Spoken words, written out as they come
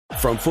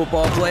From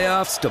football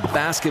playoffs to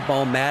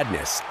basketball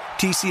madness,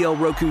 TCL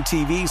Roku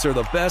TVs are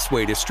the best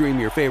way to stream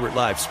your favorite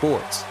live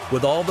sports.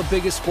 With all the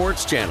biggest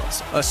sports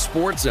channels, a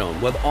sports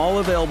zone with all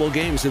available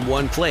games in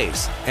one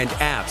place, and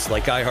apps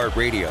like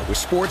iHeartRadio with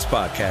sports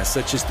podcasts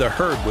such as The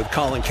Herd with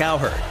Colin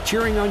Cowherd.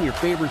 Cheering on your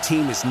favorite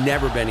team has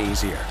never been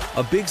easier.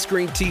 A big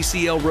screen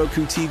TCL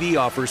Roku TV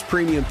offers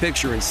premium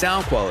picture and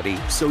sound quality,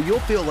 so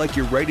you'll feel like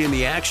you're right in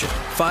the action.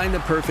 Find the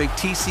perfect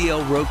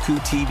TCL Roku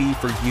TV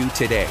for you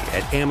today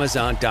at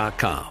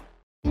Amazon.com.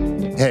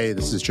 Hey,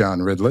 this is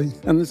John Ridley.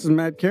 And this is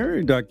Matt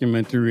Carey,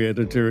 documentary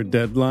editor at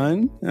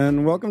Deadline.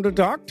 And welcome to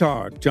Doc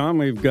Talk. John,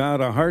 we've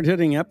got a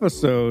hard-hitting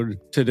episode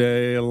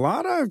today. A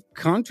lot of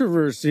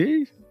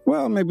controversy.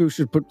 Well, maybe we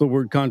should put the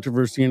word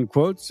controversy in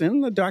quotes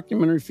in the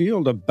documentary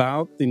field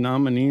about the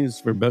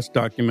nominees for Best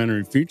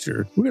Documentary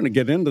Feature. We're going to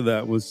get into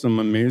that with some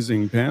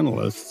amazing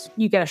panelists.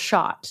 You get a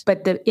shot,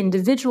 but the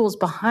individuals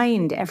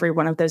behind every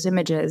one of those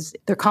images,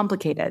 they're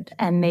complicated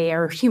and they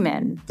are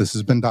human. This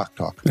has been Doc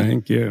Talk.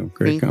 Thank you.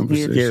 Great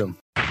conversation. You.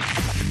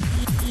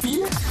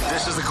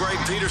 This is the Greg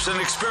Peterson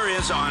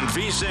Experience on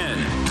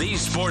VSiN, the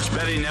Sports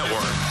Betting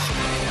Network.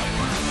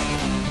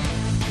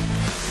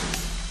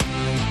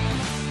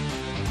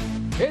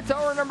 It's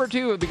hour number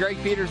 2 of the Greg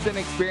Peterson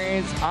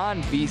Experience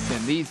on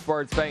VSiN, the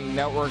Sports Betting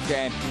Network,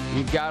 and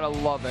you've got to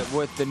love it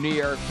with the New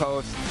York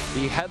Post.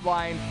 The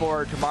headline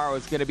for tomorrow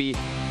is going to be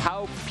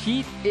How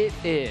Pete It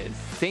Is.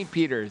 St.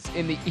 Peter's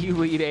in the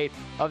Elite Eight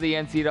of the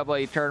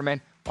NCAA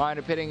tournament. Wind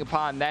up hitting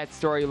upon that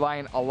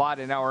storyline a lot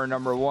in hour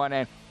number 1,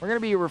 and we're going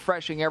to be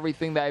refreshing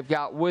everything that I've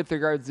got with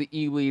regards to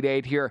the Elite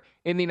Eight here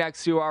in the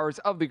next 2 hours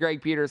of the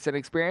Greg Peterson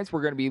Experience.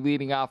 We're going to be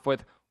leading off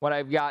with what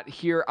I've got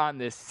here on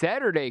this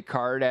Saturday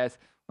card, as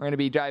we're going to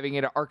be diving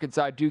into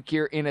Arkansas Duke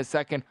here in a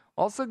second.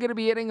 Also going to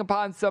be hitting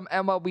upon some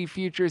MLB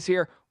futures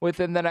here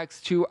within the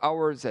next 2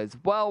 hours as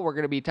well. We're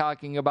going to be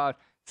talking about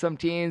some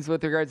teams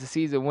with regards to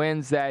season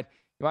wins that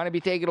you want to be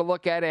taking a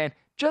look at, and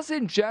just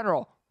in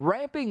general,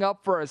 ramping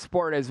up for a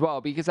sport as well,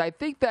 because I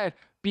think that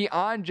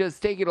beyond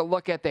just taking a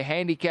look at the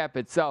handicap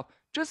itself,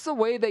 just the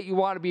way that you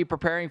want to be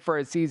preparing for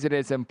a season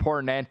is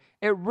important, and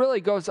it really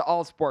goes to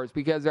all sports,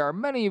 because there are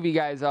many of you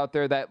guys out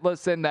there that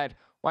listen that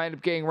wind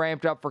up getting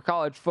ramped up for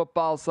college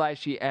football /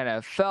 the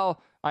NFL.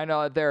 I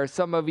know that there are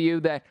some of you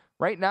that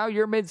right now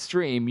you're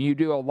midstream. You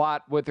do a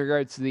lot with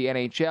regards to the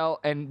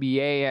NHL,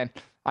 NBA, and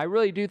I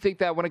really do think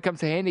that when it comes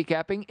to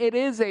handicapping, it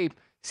is a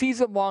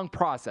season-long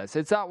process.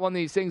 It's not one of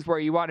these things where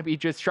you want to be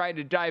just trying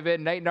to dive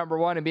in night number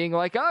 1 and being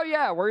like, oh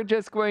yeah, we're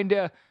just going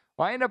to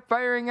wind up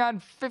firing on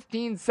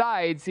 15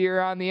 sides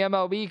here on the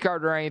MLB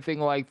card or anything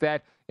like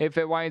that. If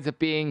it winds up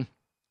being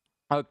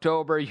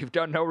October, you've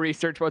done no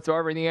research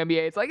whatsoever in the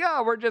NBA, it's like,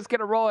 oh, we're just going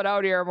to roll it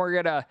out here and we're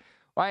going to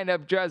wind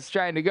up just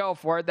trying to go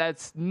for it.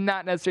 That's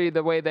not necessarily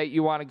the way that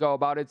you want to go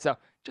about it. So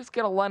just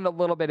going to lend a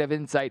little bit of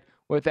insight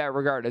with that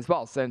regard as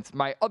well, since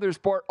my other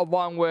sport,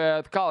 along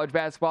with college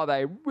basketball, that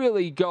I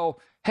really go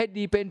head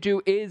deep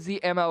into is the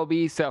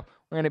MLB. So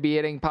we're going to be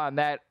hitting upon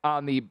that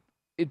on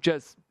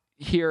just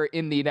here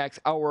in the next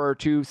hour or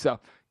two. So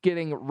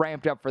getting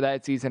ramped up for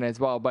that season as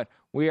well. But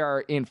we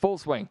are in full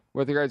swing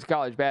with regards to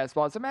college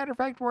basketball. As a matter of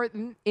fact, we're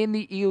in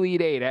the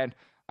Elite Eight, and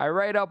I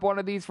write up one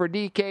of these for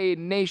DK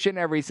Nation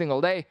every single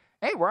day.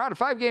 Hey, we're on a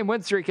 5-game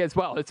win streak as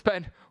well. It's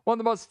been one of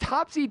the most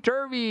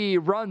topsy-turvy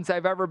runs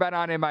I've ever been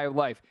on in my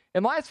life.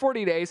 In the last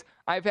 40 days,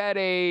 I've had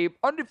a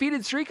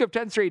undefeated streak of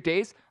 10 straight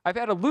days. I've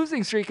had a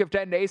losing streak of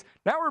 10 days.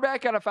 Now we're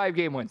back on a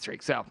 5-game win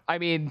streak. So, I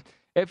mean,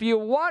 if you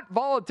want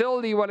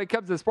volatility when it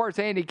comes to sports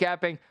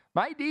handicapping,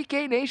 my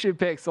DK Nation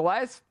picks the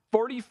last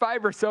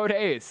 45 or so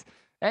days,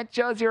 that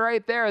shows you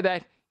right there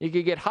that you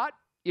could get hot,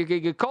 you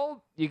could get cold,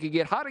 you could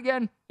get hot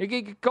again, you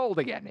could get cold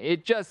again.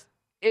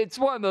 It's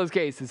one of those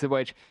cases in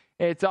which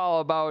it's all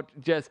about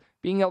just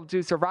being able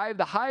to survive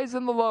the highs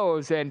and the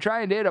lows and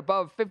trying to hit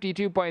above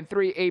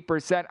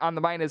 52.38% on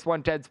the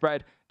 -110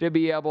 spread to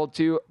be able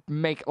to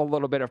make a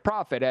little bit of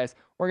profit, as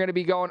we're going to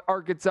be going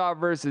Arkansas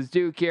versus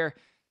Duke here.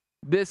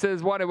 This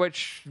is one in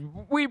which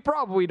we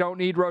probably don't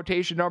need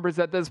rotation numbers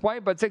at this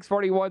point, but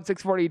 641,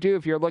 642,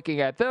 if you're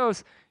looking at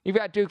those, you've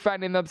got Duke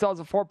finding themselves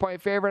a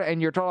 4-point favorite, and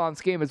your total on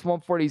this game is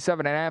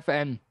 147.5.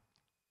 And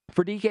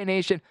for DK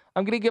Nation,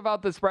 I'm going to give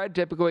out the spread.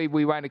 Typically,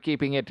 we wind up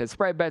keeping it to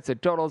spread bets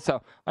and totals,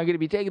 so I'm going to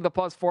be taking the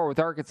 +4 with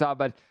Arkansas,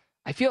 but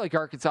I feel like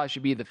Arkansas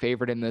should be the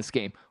favorite in this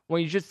game.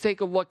 When you just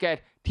take a look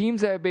at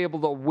teams that have been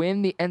able to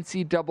win the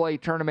NCAA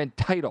tournament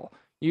title,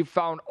 you've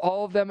found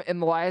all of them in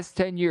the last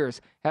 10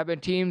 years have been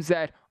teams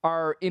that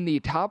are in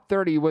the top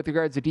 30 with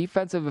regards to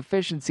defensive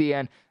efficiency,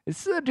 and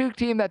this is a Duke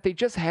team that they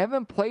just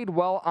haven't played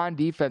well on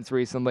defense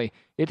recently.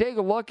 You take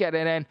a look at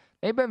it, and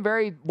they've been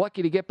very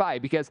lucky to get by,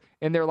 because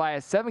in their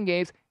last 7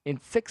 games, in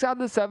 6 out of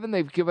the 7,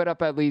 they've given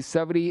up at least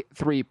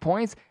 73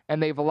 points,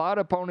 and they've allowed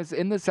opponents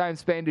in this time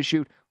span to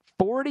shoot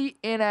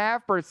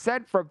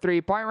 40.5% from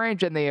three-point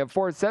range, and they have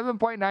forced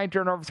 7.9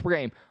 turnovers per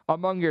game.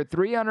 Among your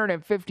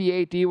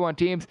 358 D1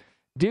 teams,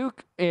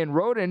 Duke in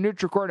road and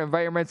neutral court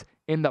environments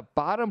in the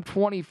bottom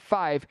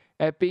 25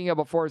 at being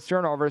able to force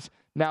turnovers.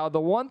 Now,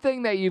 the one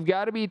thing that you've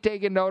got to be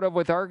taking note of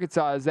with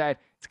Arkansas is that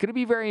it's going to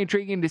be very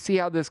intriguing to see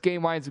how this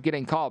game winds up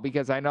getting called,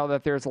 because I know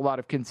that there's a lot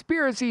of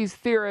conspiracy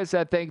theorists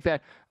that think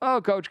that,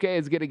 Coach K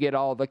is going to get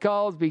all the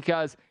calls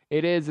because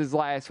it is his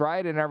last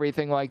ride and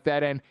everything like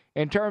that. And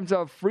in terms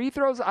of free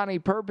throws on a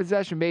per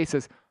possession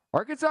basis,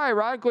 Arkansas,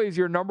 ironically, is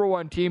your number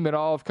one team in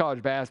all of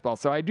college basketball.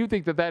 So I do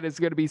think that is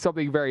going to be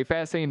something very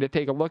fascinating to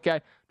take a look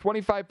at.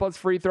 25-plus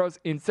free throws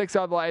in 6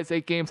 out of the last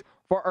 8 games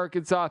for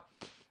Arkansas.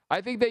 I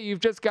think that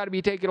you've just got to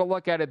be taking a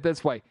look at it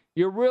this way.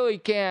 You really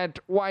can't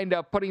wind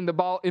up putting the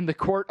ball in the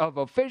court of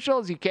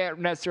officials. You can't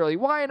necessarily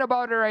whine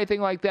about it or anything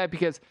like that,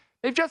 because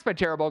they've just been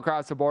terrible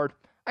across the board.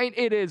 I mean,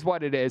 it is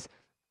what it is.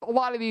 A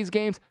lot of these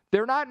games,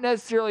 they're not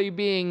necessarily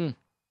being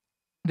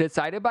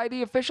decided by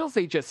the officials.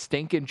 They just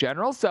stink in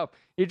general. So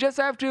you just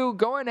have to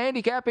go in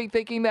handicapping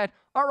thinking that,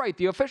 all right,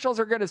 the officials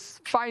are going to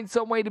find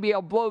some way to be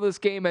able to blow this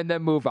game and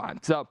then move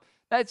on. So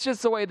that's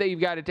just the way that you've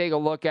got to take a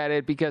look at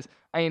it, because,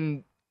 I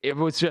mean, it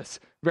was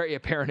just very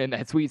apparent in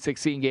that Sweet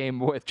 16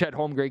 game with Chet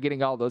Holmgren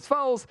getting all those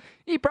fouls.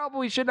 He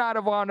probably should not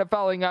have wound up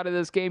fouling out of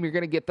this game. You're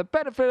going to get the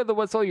benefit of the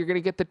whistle. You're going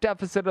to get the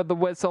deficit of the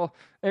whistle.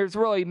 There's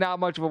really not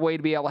much of a way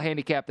to be able to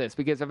handicap this,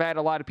 because I've had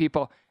a lot of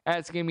people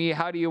asking me,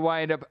 how do you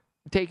wind up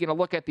taking a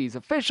look at these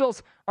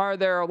officials? Are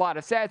there a lot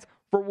of stats?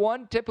 For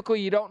one, typically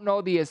you don't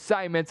know the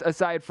assignments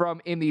aside from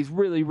in these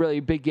really,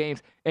 really big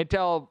games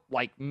until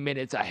like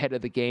minutes ahead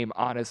of the game,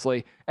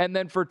 honestly. And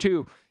then for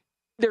two,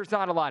 there's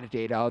not a lot of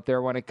data out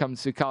there when it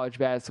comes to college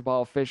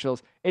basketball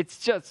officials. It's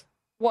just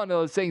one of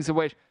those things in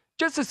which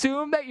just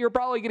assume that you're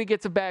probably going to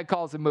get some bad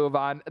calls and move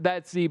on.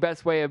 That's the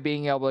best way of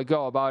being able to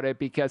go about it,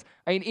 because,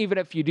 I mean, even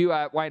if you do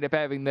wind up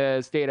having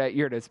this data at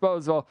your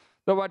disposal,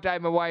 the one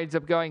time it winds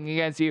up going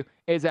against you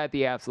is at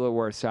the absolute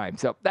worst time.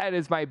 So that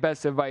is my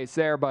best advice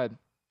there. But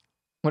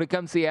when it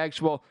comes to the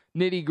actual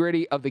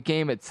nitty-gritty of the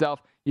game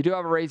itself, you do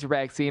have a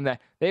Razorback team that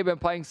they've been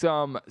playing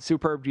some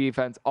superb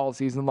defense all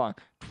season long.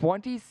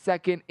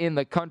 22nd in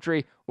the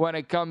country when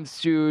it comes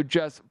to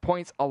just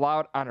points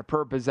allowed on a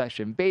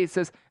per-possession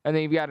basis. And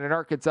then you've got an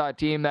Arkansas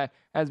team that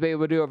has been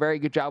able to do a very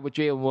good job with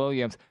Jalen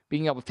Williams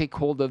being able to take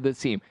hold of this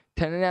team.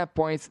 10.5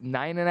 points,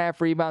 9.5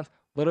 rebounds,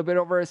 a little bit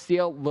over a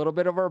steal, a little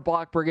bit over a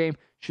block per game,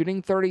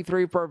 shooting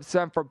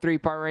 33% from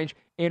three-point range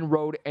in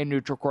road and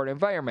neutral court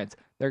environments.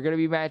 They're going to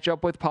be matched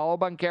up with Paolo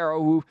Banchero,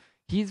 who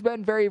he's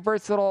been very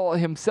versatile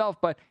himself,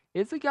 but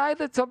is a guy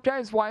that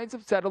sometimes winds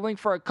up settling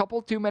for a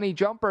couple too many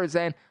jumpers,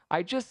 and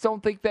I just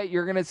don't think that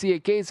you're going to see a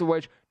case in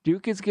which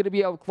Duke is going to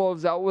be able to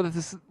close out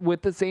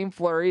with the same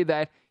flurry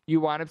that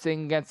you wound up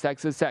seeing against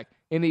Texas Tech.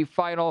 In the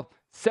final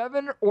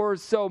 7 or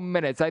so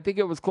minutes, I think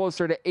it was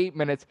closer to 8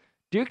 minutes,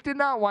 Duke did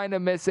not wind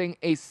up missing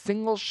a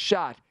single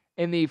shot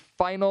in the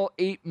final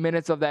 8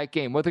 minutes of that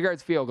game. With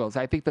regards to field goals,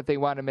 I think that they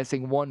wound up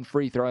missing one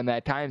free throw in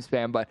that time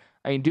span, but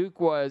I mean, Duke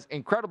was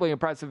incredibly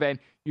impressive, and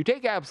you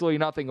take absolutely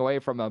nothing away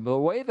from them. The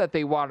way that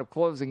they wound up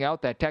closing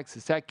out that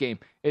Texas Tech game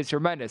is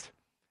tremendous.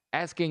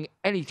 Asking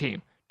any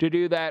team to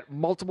do that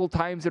multiple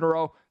times in a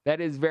row,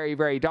 that is very,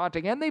 very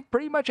daunting, and they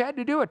pretty much had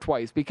to do it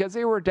twice because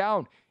they were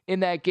down in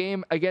that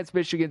game against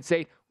Michigan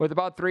State with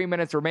about 3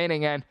 minutes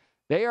remaining, and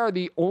they are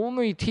the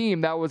only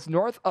team that was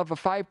north of a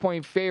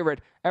 5-point favorite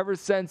ever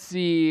since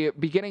the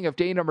beginning of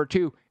day number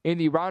 2 in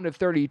the round of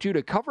 32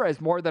 to cover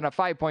as more than a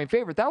 5-point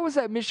favorite. That was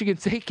that Michigan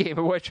State game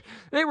in which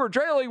they were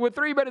trailing with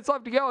 3 minutes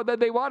left to go, and then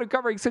they wound up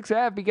covering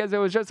 6.5 because it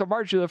was just a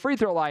march to the free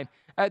throw line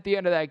at the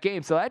end of that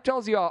game. So that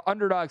tells you how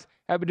underdogs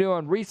have been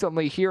doing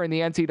recently here in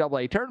the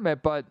NCAA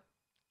tournament. But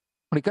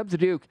when it comes to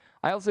Duke,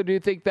 I also do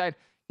think that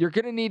you're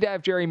going to need to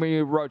have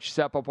Jeremy Roach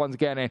step up once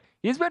again. And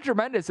he's been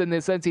tremendous in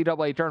this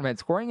NCAA tournament,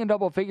 scoring in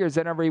double figures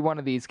in every one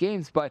of these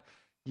games. But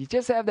you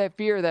just have that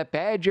fear that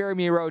bad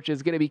Jeremy Roach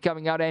is going to be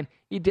coming out. And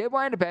he did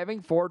wind up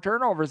having 4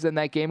 turnovers in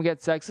that game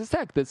against Texas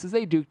Tech. This is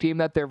a Duke team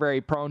that they're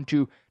very prone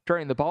to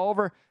turning the ball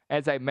over.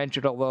 As I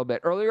mentioned a little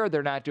bit earlier,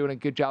 they're not doing a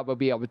good job of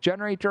being able to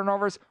generate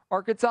turnovers.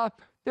 Arkansas,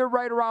 they're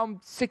right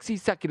around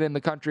 62nd in the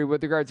country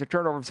with regards to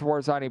turnovers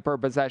forced on a per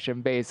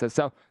possession basis.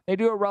 So they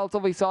do a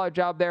relatively solid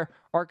job there.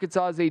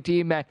 Arkansas is a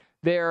team that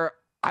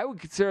I would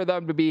consider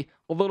them to be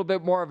a little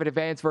bit more of an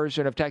advanced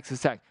version of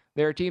Texas Tech.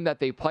 They're a team that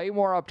they play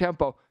more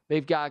up-tempo.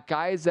 They've got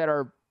guys that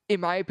are,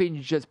 in my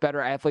opinion, just better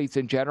athletes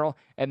in general,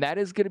 and that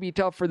is going to be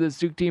tough for this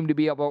Duke team to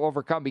be able to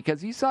overcome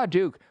because you saw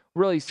Duke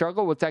really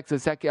struggle with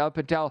Texas Tech up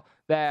until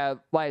that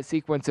last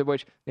sequence in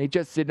which they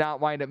just did not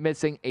wind up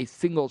missing a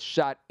single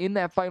shot in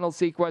that final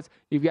sequence.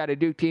 You've got a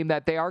Duke team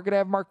that they are going to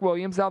have Mark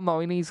Williams out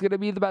knowing he's going to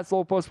be the best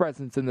low post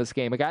presence in this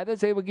game. A guy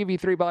that's able to give you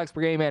 3 blocks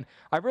per game, and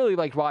I really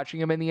liked watching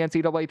him in the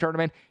NCAA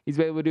tournament. He's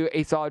been able to do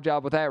a solid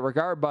job with that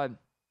regard, but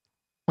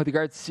with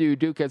regards to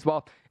Duke as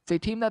well, it's a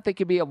team that they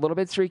could be a little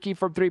bit streaky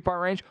from 3-point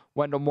range.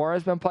 Wendell Moore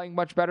has been playing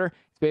much better.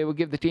 He's been able to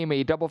give the team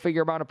a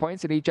double-figure amount of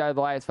points in each out of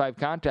the last 5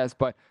 contests.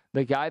 But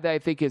the guy that I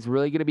think is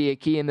really going to be a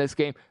key in this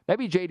game, that'd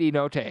be J.D.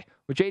 Notae.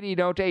 With J.D.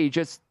 Notae, he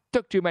just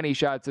took too many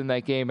shots in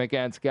that game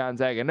against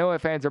Gonzaga. No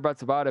ifs, ands, or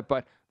buts about it,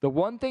 but the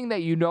one thing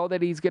that you know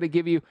that he's going to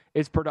give you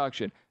is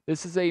production.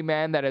 This is a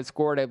man that has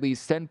scored at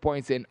least 10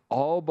 points in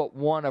all but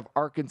one of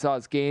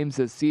Arkansas's games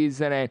this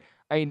season, and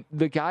I mean,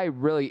 the guy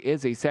really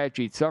is a stat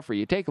sheet sufferer.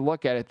 You take a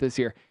look at it this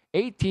year.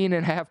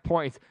 18.5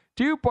 points,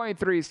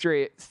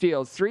 2.3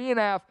 steals,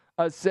 3.5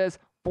 assists,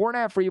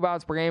 4.5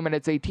 rebounds per game, and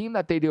it's a team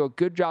that they do a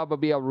good job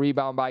of being able to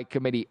rebound by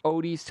committee.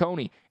 Odie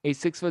Tony, a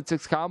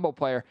 6'6" combo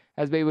player,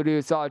 has been able to do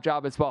a solid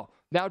job as well.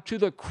 Now, to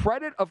the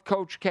credit of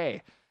Coach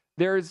K,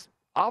 there's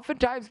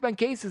oftentimes been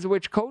cases in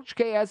which Coach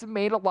K hasn't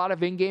made a lot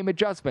of in-game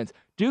adjustments.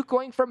 Duke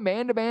going from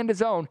man-to-man to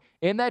zone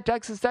in that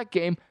Texas Tech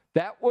game,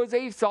 that was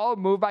a solid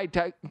move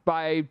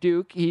by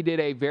Duke. He did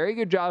a very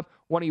good job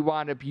when he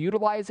wound up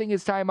utilizing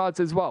his timeouts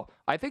as well.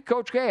 I think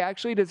Coach K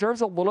actually deserves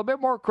a little bit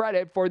more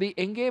credit for the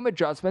in-game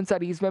adjustments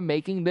that he's been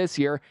making this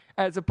year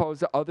as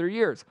opposed to other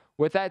years.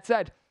 With that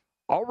said,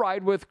 I'll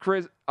ride with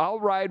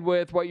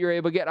what you're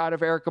able to get out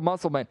of Eric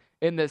Musselman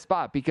in this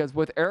spot, because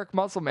with Eric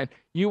Musselman,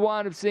 you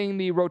wound up seeing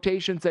the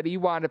rotations that he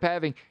wound up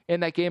having in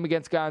that game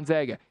against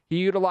Gonzaga. He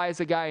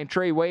utilized a guy in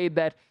Trey Wade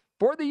that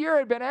for the year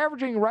had been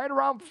averaging right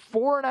around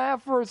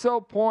 4.5 or so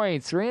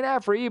points,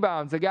 3.5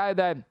 rebounds, a guy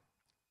that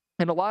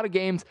in a lot of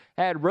games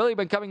had really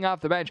been coming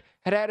off the bench,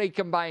 had a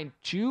combined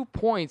 2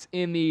 points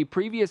in the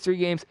previous 3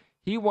 games.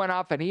 He went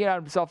off and he had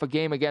himself a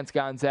game against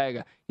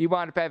Gonzaga. He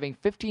wound up having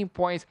 15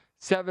 points,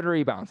 7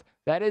 rebounds.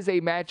 That is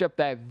a matchup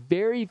that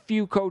very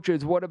few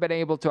coaches would have been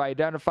able to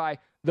identify.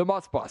 The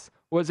Must Bus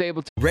was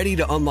able to. Ready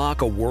to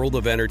unlock a world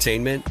of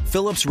entertainment?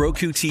 Philips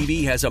Roku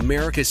TV has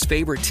America's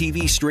favorite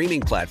TV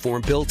streaming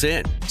platform built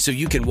in, so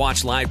you can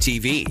watch live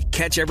TV,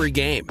 catch every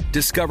game,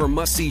 discover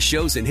must-see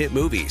shows and hit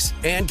movies,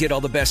 and get all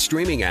the best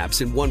streaming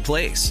apps in one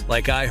place,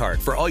 like iHeart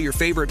for all your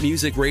favorite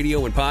music,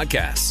 radio, and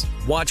podcasts.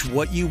 Watch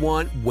what you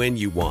want, when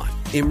you want.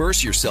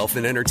 Immerse yourself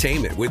in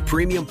entertainment with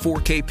premium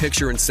 4K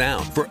picture and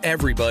sound for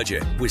every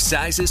budget, with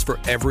sizes for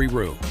every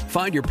room.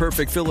 Find your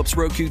perfect Philips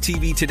Roku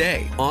TV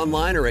today,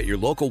 online or at your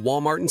local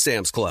Walmart and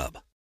Sam's Club.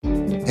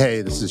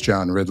 Hey, this is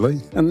John Ridley.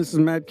 And this is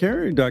Matt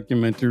Carey,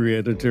 documentary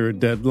editor at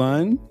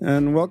Deadline.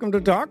 And welcome to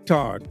Talk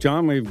Talk.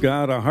 John, we've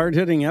got a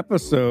hard-hitting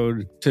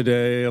episode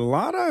today. A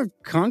lot of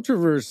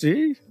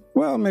controversy.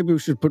 Well, maybe we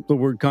should put the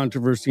word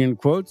controversy in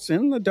quotes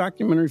in the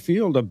documentary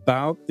field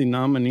about the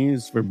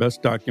nominees for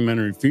Best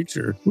Documentary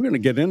Feature. We're going to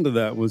get into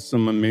that with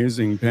some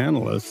amazing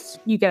panelists.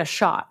 You get a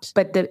shot,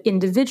 but the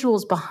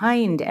individuals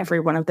behind every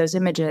one of those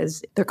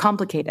images, they're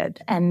complicated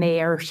and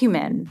they are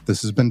human.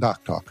 This has been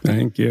Doc Talk.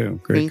 Thank you.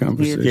 Great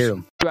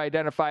conversation. To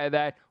identify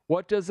that,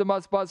 what does the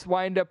Must Bus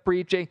wind up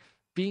preaching?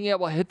 Being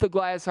able to hit the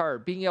glass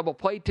hard, being able to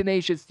play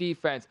tenacious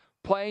defense,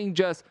 playing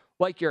just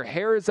like your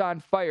hair is on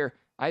fire.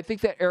 I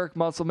think that Eric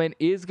Musselman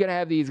is going to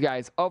have these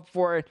guys up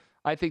for it.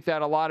 I think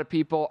that a lot of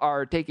people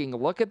are taking a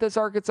look at this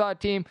Arkansas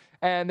team,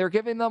 and they're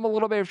giving them a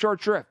little bit of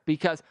short shrift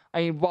because,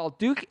 while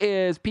Duke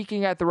is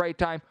peaking at the right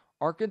time,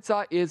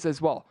 Arkansas is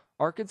as well.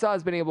 Arkansas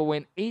has been able to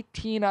win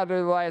 18 out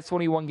of the last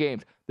 21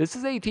 games. This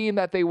is a team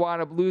that they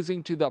wound up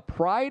losing to the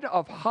pride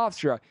of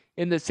Hofstra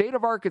in the state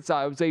of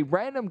Arkansas. It was a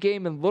random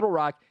game in Little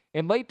Rock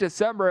in late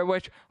December in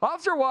which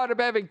Hofstra wound up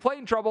having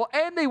plane trouble,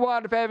 and they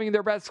wound up having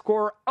their best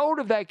scorer out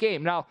of that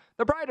game. Now,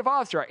 the Pride of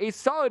Hofstra, a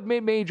solid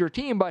mid-major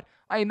team, but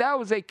that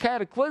was a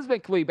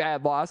cataclysmically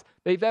bad loss.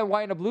 They then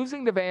wind up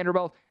losing to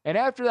Vanderbilt, and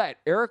after that,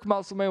 Eric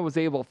Musselman was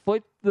able to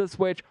flip the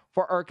switch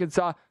for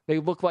Arkansas. They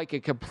look like a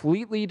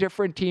completely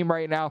different team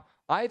right now.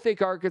 I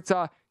think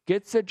Arkansas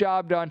gets the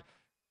job done.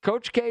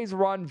 Coach K's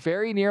run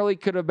very nearly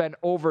could have been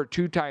over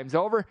 2 times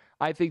over.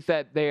 I think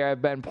that they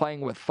have been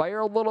playing with fire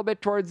a little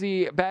bit towards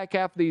the back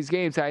half of these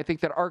games. I think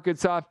that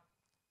Arkansas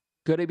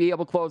could be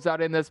able to close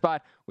out in this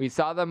spot. We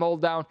saw them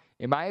hold down,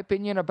 in my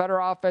opinion, a better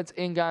offense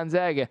in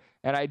Gonzaga,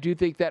 and I do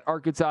think that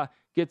Arkansas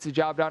gets the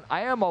job done.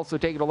 I am also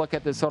taking a look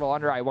at this total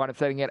under. I wound up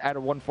setting it at a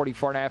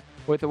 144.5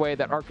 with the way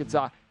that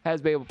Arkansas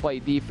has been able to play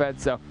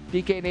defense. So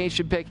DK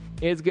Nation pick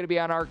is going to be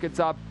on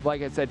Arkansas.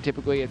 Like I said,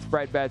 typically it's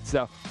spread bets.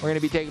 So we're going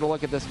to be taking a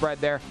look at the spread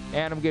there,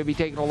 and I'm going to be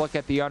taking a look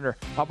at the under.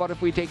 How about if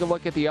we take a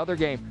look at the other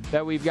game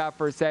that we've got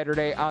for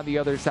Saturday on the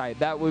other side?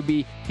 That would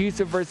be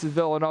Houston versus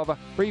Villanova.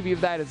 Preview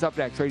of that is up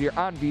next right here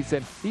on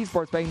VSiN, the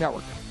Sports Betting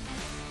Network.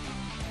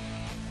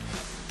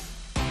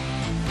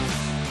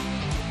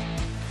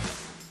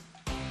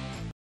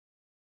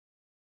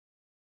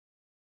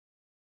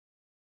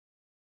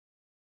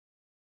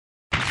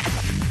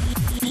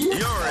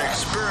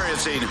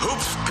 Experiencing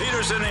Hoops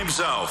Peterson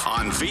himself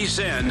on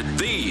VSiN,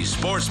 the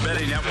Sports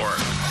Betting Network.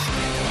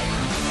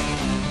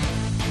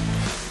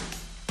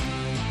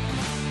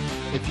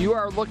 If you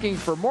are looking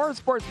for more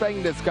sports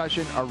betting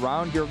discussion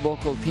around your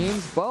local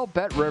teams, well,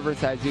 BetRivers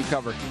has you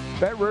covered.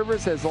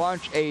 BetRivers has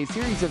launched a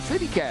series of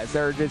CityCasts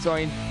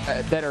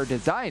that are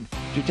designed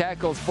to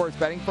tackle sports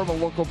betting from a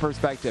local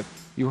perspective.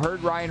 You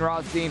heard Ryan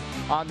Rothstein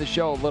on the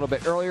show a little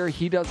bit earlier.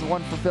 He does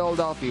one for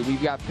Philadelphia.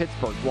 We've got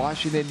Pittsburgh,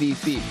 Washington,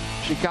 D.C.,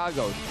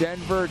 Chicago,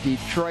 Denver,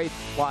 Detroit,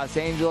 Los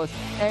Angeles,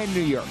 and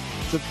New York.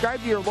 Subscribe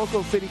to your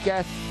local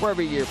CityCast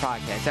wherever you get your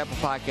podcasts. Apple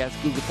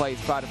Podcasts, Google Play,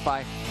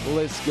 Spotify. The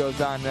list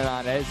goes on and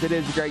on. As it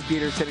is the Greg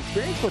Peterson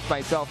Experience with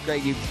myself,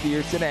 Greg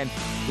Peterson, and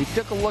we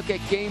took a look at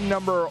game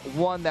number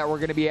 1 that we're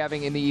going to be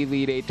having in the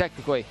Elite Eight.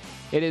 Technically,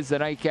 it is the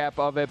nightcap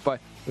of it,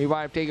 but we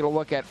wind up taking a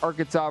look at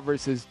Arkansas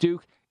versus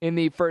Duke in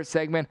the first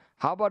segment.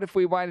 How about if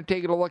we wind up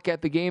taking a look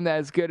at the game that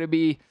is going to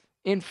be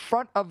in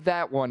front of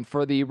that one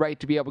for the right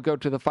to be able to go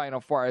to the Final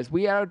Four as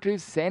we head out to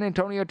San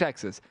Antonio,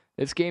 Texas.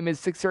 This game is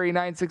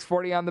 639,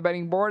 640 on the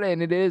betting board,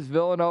 and it is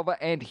Villanova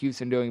and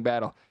Houston doing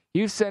battle.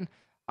 Houston,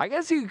 I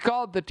guess you could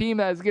call it the team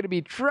that is going to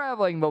be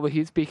traveling the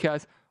least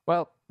because,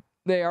 well,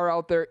 they are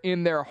out there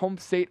in their home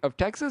state of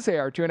Texas. They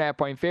are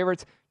 2.5-point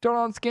favorites. Total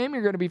on this game,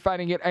 you're going to be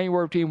finding it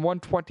anywhere between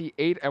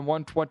 128 and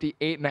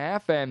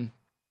 128.5, and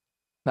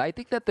I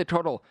think that the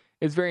total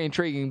is very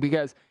intriguing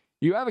because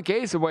you have a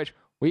case in which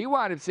we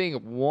wound up seeing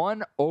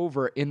one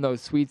over in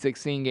those Sweet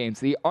 16 games.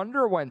 The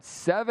under went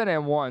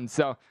 7-1,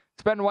 so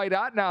it's been white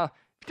hot. Now, if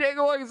you take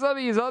a look at some of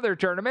these other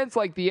tournaments,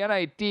 like the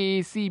NIT,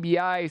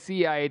 CBI,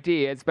 CIT,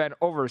 it's been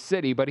over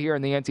city, but here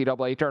in the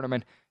NCAA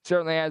tournament,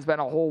 certainly has been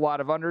a whole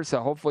lot of unders,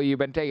 so hopefully you've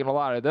been taking a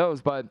lot of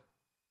those, but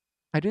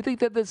I do think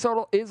that this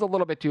total is a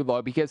little bit too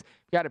low because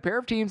you got a pair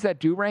of teams that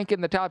do rank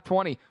in the top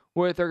 20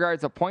 with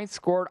regards to points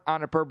scored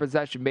on a per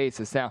possession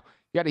basis. Now,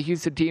 you got a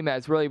Houston team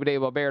that's really been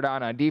able to bear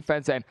down on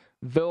defense, and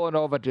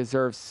Villanova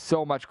deserves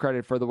so much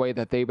credit for the way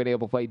that they've been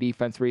able to play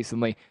defense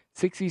recently.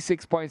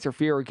 66 points or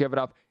fewer given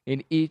up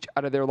in each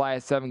out of their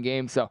last 7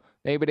 games, so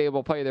they've been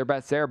able to play their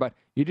best there. But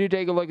you do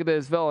take a look at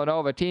this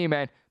Villanova team,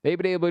 and they've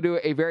been able to do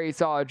a very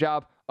solid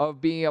job of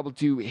being able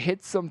to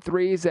hit some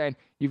threes, and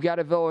you've got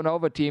a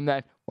Villanova team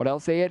that, what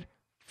else they hit?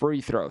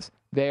 Free throws.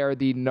 They are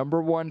the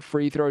number 1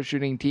 free throw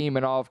shooting team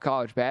in all of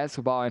college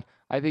basketball, and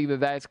I think that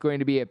that's going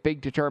to be a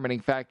big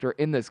determining factor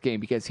in this game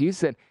because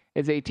Houston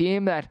is a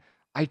team that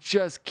I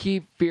just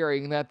keep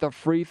fearing that the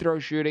free throw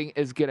shooting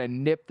is going to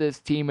nip this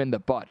team in the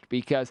butt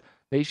because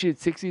they shoot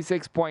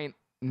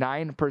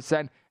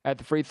 66.9% at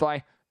the free throw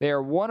line. They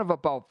are one of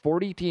about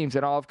 40 teams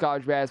in all of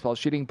college basketball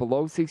shooting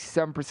below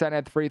 67%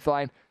 at the free throw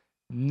line.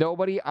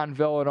 Nobody on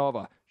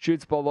Villanova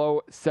shoots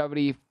below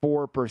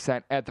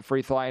 74% at the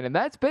free throw line, and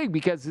that's big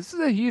because this is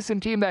a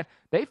Houston team that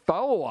they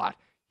foul a lot.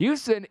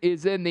 Houston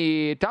is in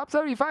the top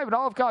 75 in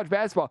all of college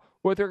basketball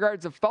with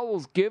regards to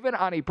fouls given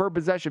on a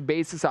per-possession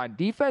basis on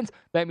defense.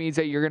 That means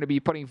that you're going to be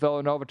putting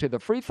Villanova to the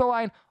free throw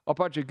line, a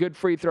bunch of good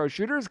free throw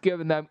shooters,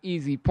 giving them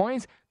easy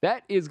points.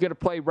 That is going to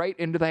play right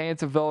into the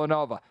hands of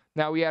Villanova.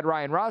 Now, we had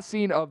Ryan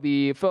Rothstein of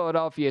the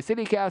Philadelphia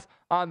CityCast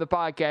on the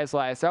podcast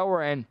last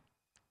hour, and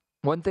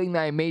one thing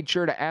that I made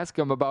sure to ask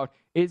him about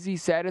is the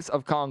status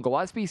of Colin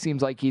Gillespie.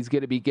 Seems like he's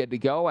going to be good to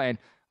go, and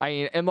I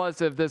mean,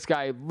 unless if this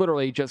guy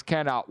literally just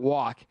cannot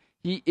walk,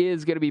 he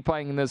is going to be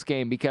playing in this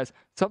game because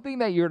something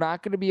that you're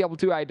not going to be able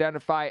to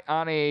identify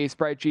on a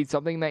spreadsheet,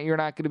 something that you're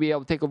not going to be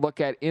able to take a look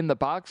at in the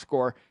box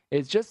score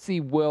is just the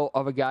will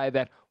of a guy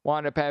that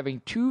wound up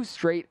having 2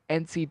 straight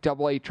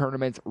NCAA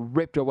tournaments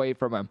ripped away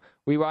from him.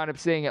 We wound up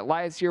seeing it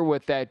last year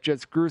with that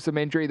just gruesome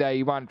injury that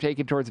he wound up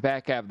taking towards the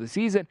back half of the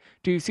season.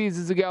 2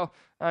 seasons ago,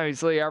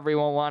 obviously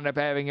everyone wound up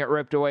having it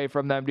ripped away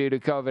from them due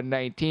to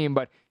COVID-19,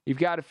 but you've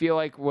got to feel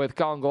like with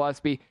Colin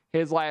Gillespie,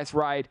 his last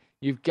ride,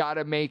 you've got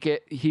to make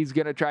it. He's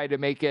going to try to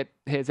make it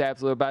his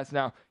absolute best.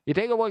 Now, you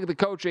take a look at the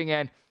coaching,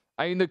 and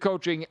I mean, the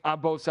coaching on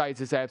both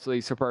sides is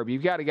absolutely superb.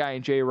 You've got a guy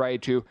in Jay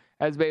Wright who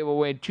has been able to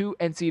win 2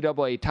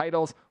 NCAA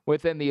titles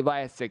within the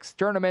last 6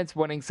 tournaments,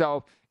 winning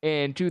so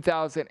in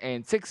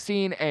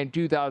 2016 and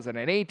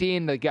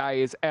 2018. The guy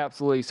is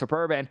absolutely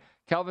superb. And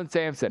Kelvin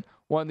Sampson,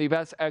 one of the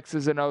best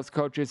X's and O's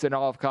coaches in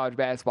all of college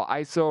basketball.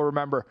 I still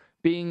remember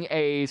being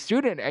a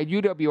student at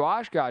UW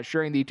Oshkosh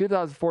during the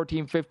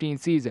 2014-15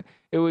 season.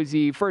 It was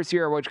the first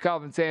year in which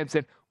Kelvin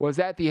Sampson was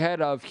at the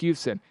head of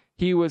Houston.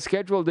 He was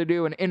scheduled to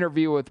do an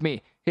interview with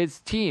me. His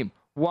team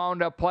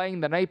wound up playing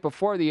the night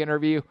before the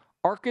interview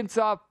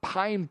Arkansas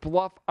Pine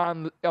Bluff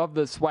of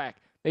the SWAC.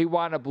 They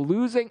wound up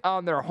losing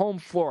on their home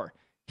floor.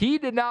 He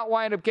did not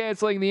wind up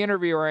canceling the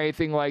interview or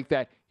anything like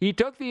that. He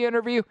took the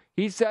interview.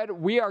 He said,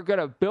 we are going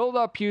to build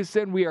up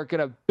Houston. We are going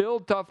to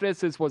build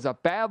toughness. This was a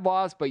bad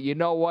loss, but you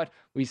know what?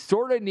 We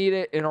sort of need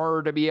it in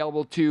order to be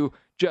able to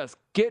just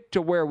get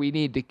to where we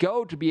need to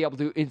go, to be able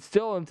to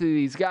instill into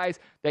these guys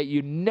that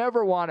you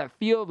never want to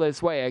feel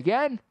this way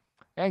again.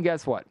 And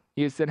guess what?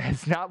 Houston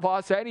has not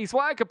lost any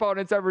SWAC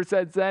opponents ever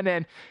since then,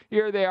 and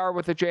here they are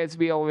with a chance to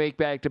be able to make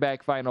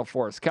back-to-back Final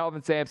Fours.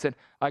 Kelvin Sampson,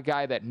 a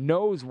guy that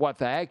knows what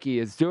the heck he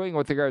is doing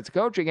with regards to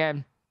coaching,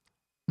 and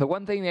the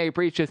one thing that he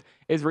preaches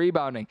is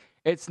rebounding.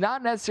 It's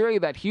not necessarily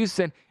that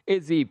Houston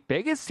is the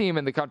biggest team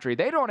in the country.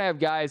 They don't have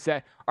guys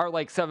that are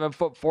like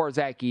 7'4"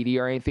 Zach Edey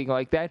or anything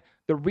like that.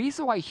 The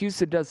reason why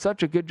Houston does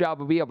such a good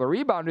job of being able to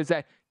rebound is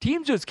that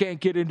teams just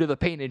can't get into the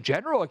paint in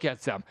general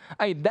against them.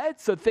 I mean,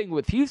 that's the thing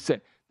with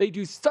Houston. They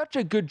do such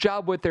a good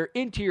job with their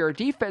interior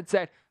defense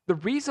that the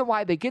reason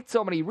why they get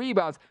so many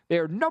rebounds, they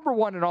are number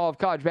 1 in all of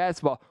college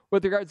basketball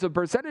with regards to the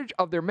percentage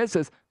of their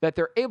misses that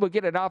they're able to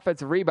get an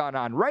offensive rebound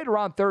on. Right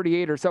around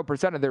 38 or so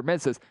 % of their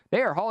misses,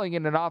 they are hauling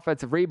in an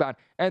offensive rebound.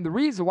 And the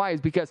reason why is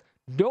because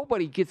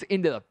nobody gets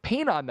into the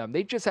paint on them.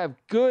 They just have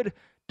good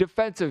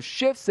defensive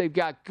shifts. They've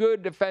got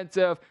good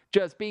defensive,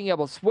 just being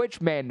able to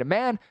switch man to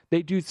man.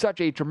 They do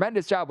such a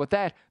tremendous job with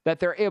that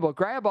they're able to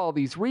grab all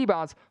these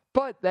rebounds.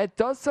 But that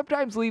does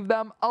sometimes leave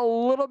them a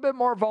little bit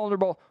more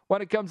vulnerable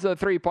when it comes to the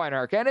three-point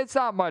arc. And it's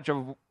not much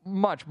of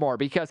much more,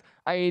 because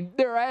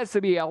there has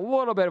to be a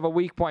little bit of a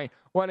weak point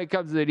when it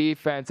comes to the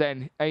defense.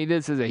 And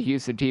this is a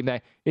Houston team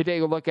that you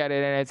take a look at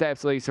it and it's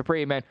absolutely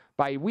supreme. And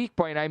by weak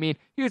point,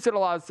 Houston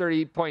allows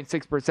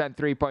 30.6%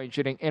 3-point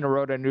shooting in a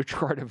road and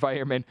neutral court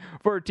environment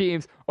for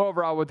teams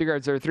overall with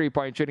regards to their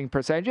 3-point shooting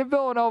percentage. And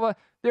Villanova,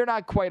 they're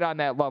not quite on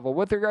that level.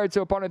 With regards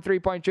to opponent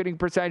 3-point shooting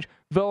percentage,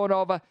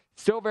 Villanova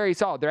still very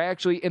solid. They're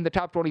actually in the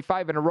top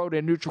 25 in a road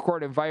and neutral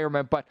court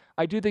environment. But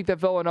I do think that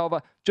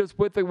Villanova, just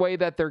with the way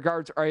that their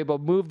guards are able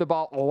to move the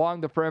ball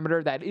along the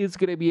perimeter, that is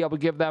going to be able to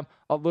give them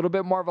a little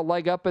bit more of a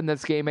leg up in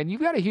this game. And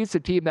you've got a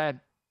Houston team that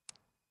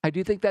I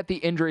do think that the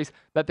injuries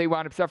that they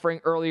wound up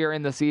suffering earlier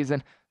in the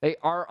season, they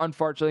are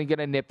unfortunately going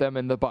to nip them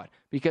in the butt,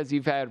 because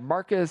you've had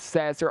Marcus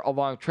Sasser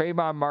along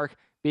Trayvon Mark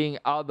being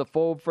out of the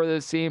fold for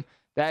this team.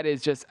 That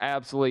is just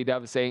absolutely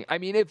devastating.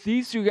 If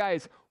these two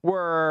guys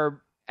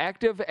were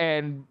active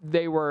and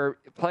they were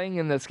playing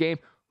in this game,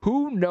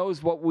 who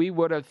knows what we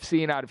would have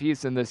seen out of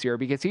Houston this year,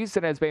 because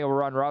Houston has been able to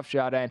run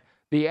roughshod and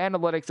the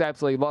analytics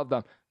absolutely love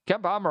them.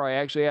 Ken Pomeroy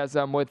actually has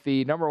them with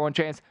the number one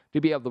chance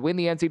to be able to win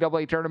the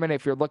NCAA tournament.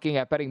 If you're looking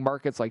at betting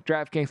markets like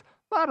DraftKings,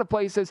 a lot of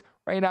places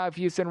right now have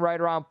Houston right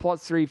around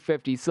plus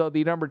 350. So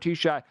the number 2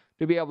 shot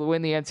to be able to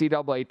win the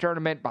NCAA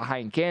tournament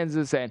behind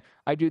Kansas. And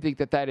I do think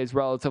that is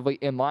relatively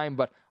in line,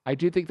 but I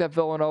do think that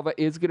Villanova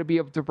is going to be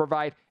able to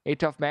provide a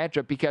tough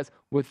matchup, because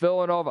with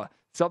Villanova,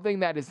 something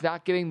that is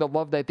not getting the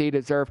love that they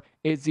deserve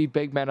is the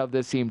big men of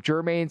this team.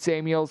 Jermaine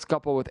Samuels,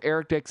 coupled with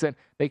Eric Dixon,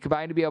 they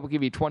combine to be able to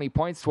give you 20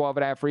 points,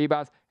 12.5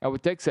 rebounds. And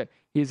with Dixon,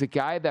 he's a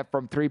guy that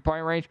from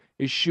 3-point range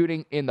is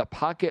shooting in the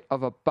pocket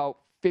of about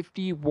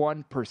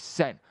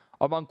 51%.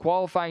 Among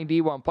qualifying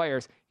D1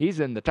 players, he's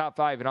in the top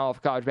 5 in all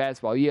of college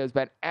basketball. He has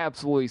been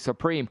absolutely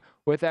supreme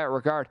with that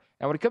regard.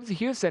 And when it comes to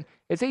Houston,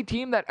 it's a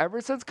team that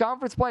ever since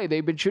conference play,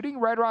 they've been shooting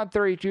right around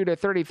 32 to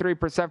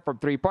 33% from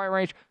 3-point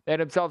range. They had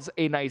themselves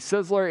a nice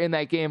sizzler in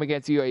that game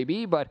against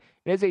UAB, but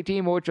it is a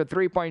team in which a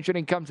 3-point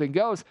shooting comes and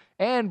goes.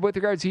 And with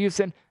regards to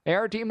Houston, they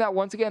are a team that,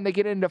 once again, they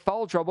get into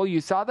foul trouble.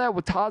 You saw that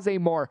with Taze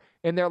Moore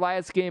in their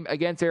last game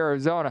against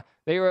Arizona.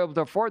 They were able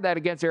to afford that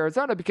against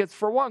Arizona because,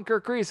 for one,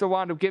 Kirk Kriisa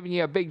wound up giving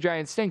you a big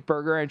giant stink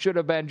burger and should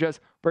have been just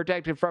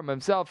protected from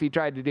himself. He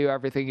tried to do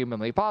everything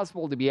humanly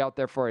possible to be out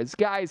there for his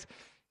guys.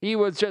 He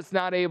was just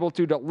not able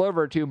to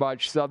deliver too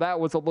much, so that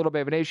was a little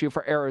bit of an issue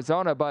for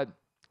Arizona. But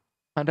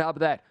on top of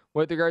that,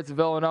 with regards to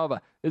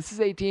Villanova, this is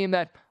a team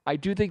that I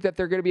do think that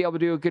they're going to be able to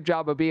do a good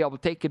job of being able to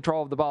take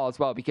control of the ball as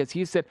well, because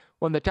Houston,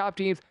 one of the top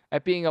teams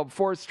at being able to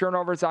force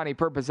turnovers on a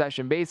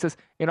per-possession basis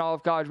in all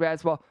of college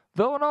basketball.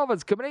 Villanova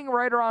is committing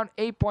right around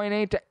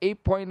 8.8 to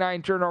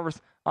 8.9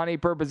 turnovers on a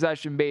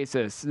per-possession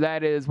basis.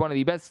 That is one of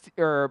the best,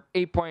 or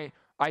 9.8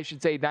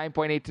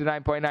 to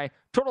 9.9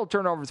 total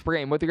turnovers per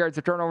game. With regards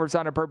to turnovers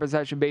on a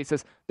per-possession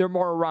basis, they're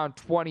more around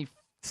 26th,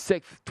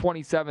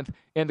 27th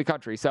in the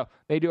country. So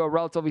they do a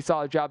relatively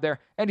solid job there.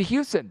 And to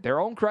Houston, their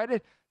own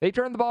credit, they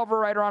turn the ball over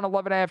right around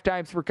 11.5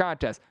 times per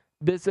contest.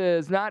 This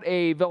is not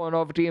a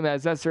Villanova team that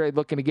is necessarily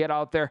looking to get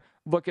out there,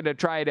 looking to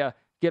try to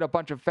get a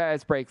bunch of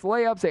fast breaks,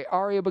 layups. They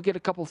are able to get a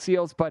couple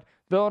steals, but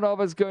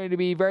Villanova is going to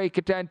be very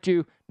content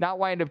to not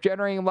wind up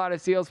generating a lot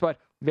of steals, but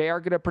they are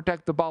going to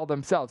protect the ball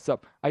themselves. So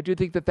I do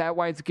think that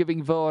winds up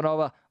giving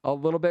Villanova a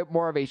little bit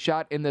more of a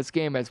shot in this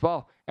game as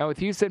well. And with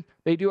Houston,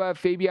 they do have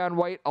Fabian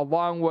White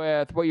along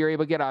with what you're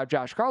able to get out of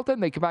Josh Carlton.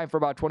 They combine for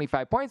about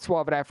 25 points,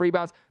 12.5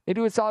 rebounds. They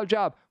do a solid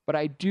job. But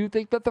I do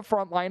think that the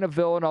front line of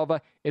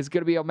Villanova is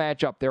going to be a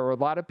matchup. There were a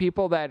lot of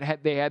people that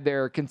had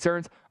their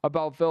concerns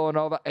about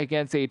Villanova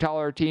against a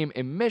taller team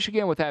in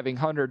Michigan with having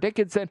Hunter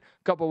Dickinson,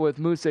 coupled with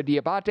Moussa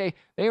Diabate.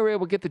 They were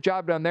able to get the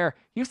job done there.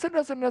 Houston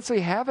doesn't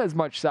necessarily have as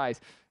much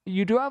size.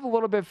 You do have a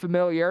little bit of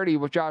familiarity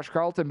with Josh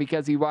Carlton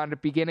because he wound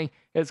up beginning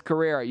his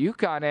career at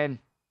UConn, and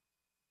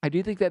I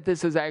do think that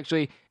this is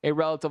actually a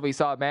relatively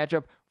solid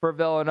matchup for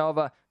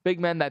Villanova. Big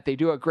men that they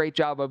do a great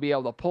job of being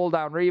able to pull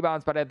down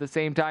rebounds, but at the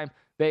same time,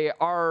 they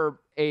are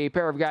a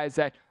pair of guys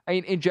that,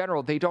 in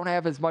general, they don't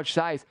have as much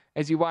size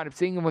as you wind up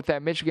seeing them with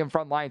that Michigan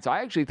front line. So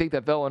I actually think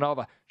that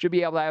Villanova should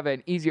be able to have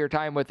an easier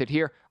time with it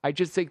here. I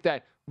just think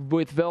that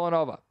with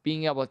Villanova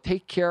being able to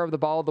take care of the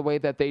ball the way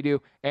that they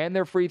do and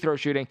their free throw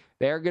shooting,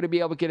 they're going to be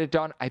able to get it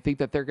done. I think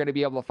that they're going to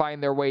be able to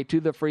find their way to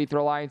the free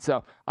throw line.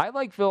 So I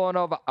like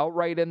Villanova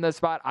outright in this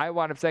spot. I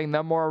wound up saying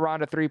them more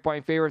around a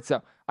 3-point favorite.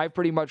 So I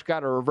pretty much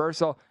got a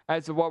reversal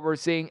as to what we're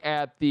seeing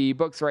at the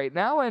books right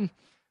now. And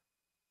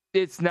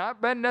it's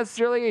not been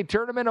necessarily a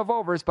tournament of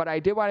overs, but I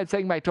did wind up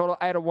taking my total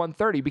at a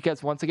 130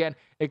 because, once again,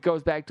 it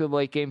goes back to the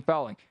late game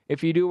fouling.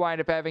 If you do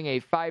wind up having a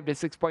 5 to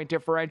 6 point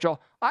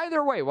differential,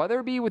 either way, whether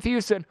it be with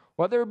Houston,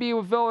 whether it be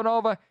with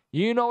Villanova,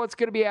 you know what's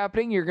going to be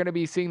happening. You're going to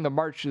be seeing the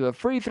march to the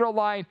free throw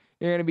line.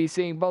 You're going to be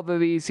seeing both of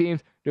these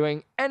teams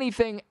doing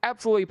anything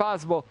absolutely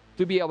possible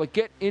to be able to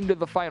get into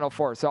the Final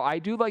Four. So I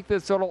do like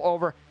this total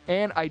over,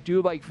 and I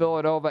do like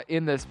Villanova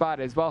in this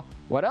spot as well.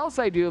 What else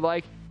I do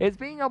like is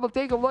being able to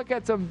take a look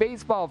at some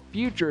baseball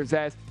futures,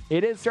 as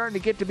it is starting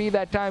to get to be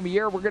that time of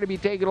year. We're going to be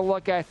taking a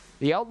look at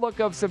the outlook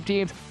of some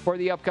teams for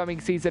the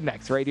upcoming season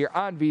next, right here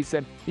on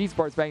VSiN, the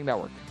Sports Betting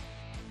Network.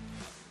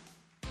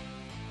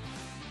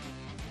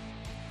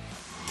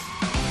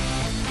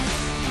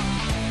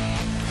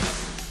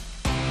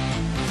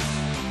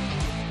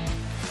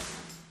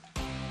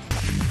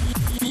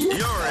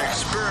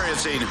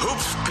 experiencing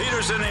Hoops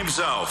Peterson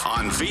himself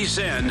on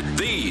VSiN,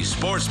 the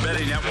Sports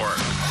Betting Network.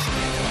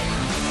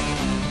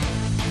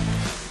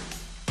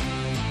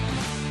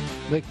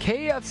 The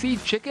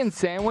KFC chicken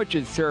sandwich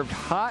is served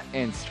hot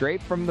and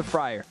straight from the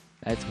fryer.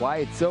 That's why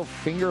it's so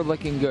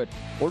finger-licking good.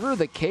 Order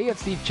the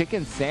KFC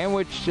chicken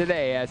sandwich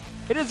today, as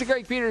it is a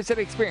Greg Peterson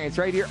experience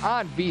right here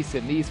on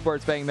VSiN, the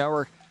Sports Betting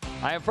Network.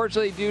 I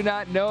unfortunately do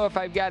not know if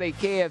I've got a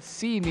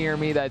KFC near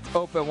me that's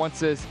open once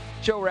this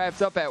show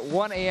wraps up at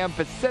 1 a.m.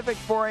 Pacific,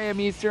 4 a.m.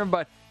 Eastern,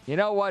 but you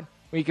know what?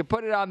 We can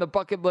put it on the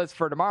bucket list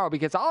for tomorrow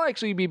because I'll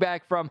actually be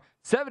back from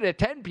 7 to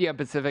 10 p.m.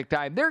 Pacific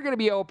time. They're going to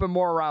be open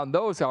more around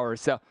those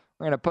hours, so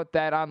we're going to put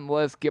that on the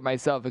list, get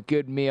myself a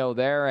good meal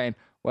there. And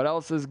what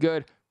else is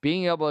good?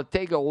 Being able to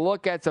take a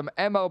look at some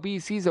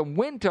MLB season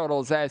win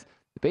totals, as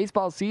the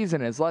baseball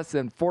season is less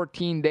than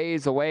 14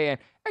 days away and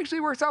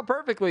actually works out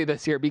perfectly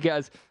this year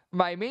because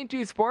my main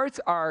two sports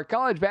are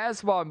college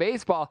basketball and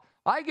baseball.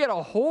 I get a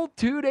whole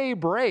 2-day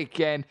break,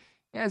 and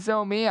as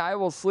so me, I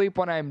will sleep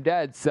when I'm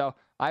dead. So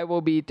I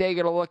will be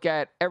taking a look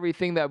at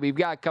everything that we've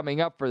got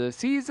coming up for the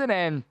season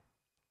and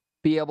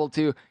be able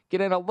to get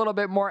in a little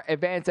bit more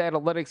advanced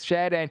analytics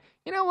chat, and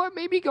you know what,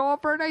 maybe go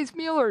out for a nice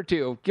meal or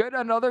two. Get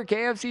another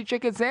KFC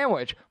chicken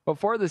sandwich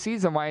before the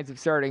season winds up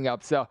starting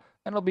up. So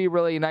that'll be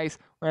really nice.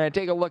 We're going to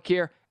take a look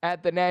here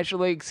at the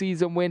National League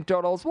season win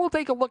totals. We'll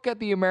take a look at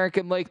the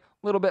American League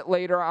a little bit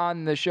later on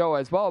in the show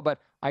as well, but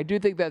I do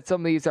think that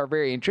some of these are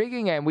very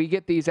intriguing, and we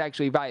get these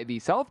actually via the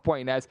South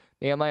Point, as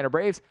the Atlanta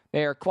Braves,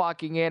 they are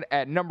clocking in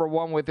at number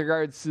one with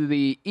regards to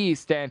the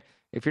East. And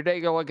if you're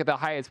taking a look at the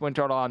highest win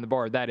total on the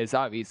board, that is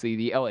obviously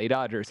the LA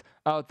Dodgers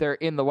out there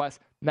in the West,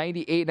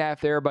 98.5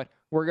 there, but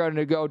we're going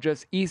to go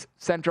just East,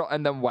 Central,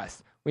 and then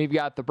West. We've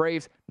got the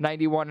Braves,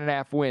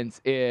 91.5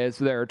 wins is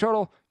their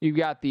total. You've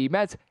got the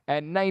Mets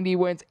at 90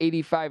 wins,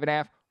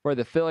 85.5 for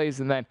the Phillies,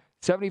 and then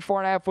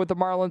 74.5 with the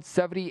Marlins,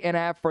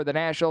 70.5 for the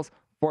Nationals.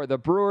 For the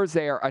Brewers,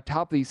 they are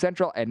atop the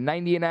Central at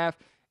 90.5.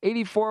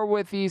 84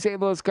 with the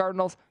St. Louis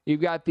Cardinals. You've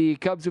got the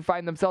Cubs, who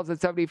find themselves at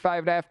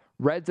 75.5,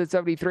 Reds at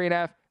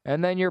 73.5,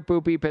 and then your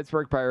poopy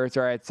Pittsburgh Pirates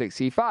are at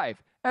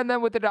 65. And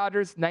then with the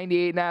Dodgers,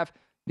 98.5.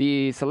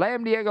 The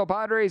San Diego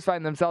Padres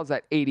find themselves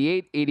at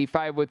 88,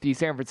 85 with the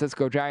San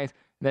Francisco Giants,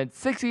 and then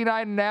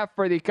 69.5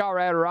 for the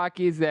Colorado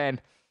Rockies. Then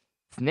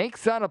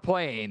snakes on a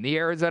plane, the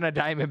Arizona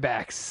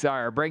Diamondbacks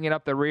are bringing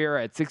up the rear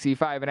at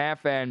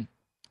 65.5. And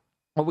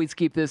always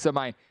keep this in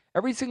mind.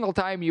 Every single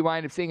time you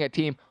wind up seeing a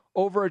team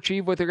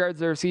overachieve with regards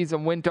to their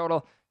season win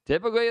total,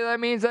 typically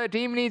that means that a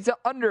team needs to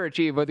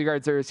underachieve with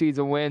regards to their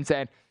season wins.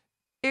 And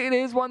it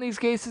is one of these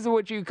cases in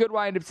which you could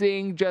wind up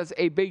seeing just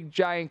a big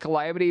giant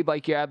calamity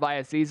like you had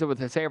last season with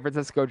the San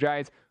Francisco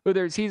Giants, who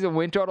their season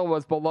win total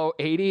was below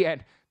 80,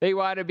 and they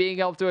wound up being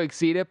able to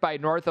exceed it by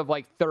north of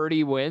like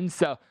 30 wins.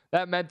 So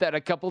that meant that a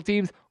couple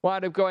teams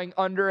wound up going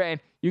under, and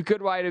you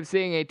could wind up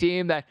seeing a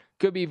team that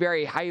could be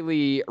very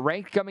highly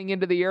ranked coming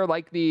into the year,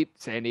 like the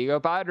San Diego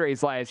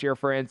Padres last year,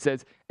 for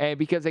instance. And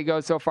because they go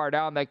so far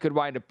down, that could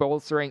wind up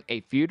bolstering a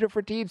few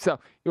different teams. So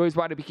you always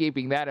want to be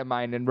keeping that in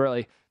mind. And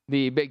really,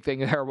 the big thing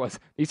there was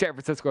the San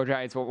Francisco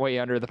Giants went way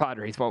under, the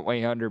Padres went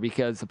way under,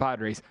 because the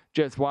Padres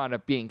just wound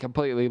up being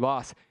completely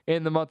lost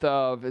in the month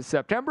of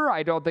September.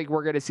 I don't think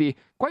we're going to see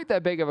quite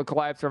that big of a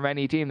collapse from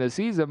any team this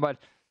season, but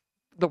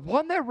the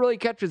one that really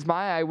catches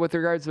my eye with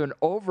regards to an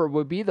over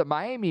would be the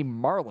Miami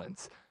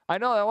Marlins. I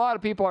know that a lot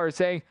of people are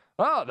saying,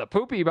 oh, the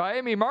poopy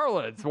Miami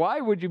Marlins.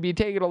 Why would you be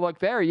taking a look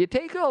there? You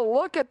take a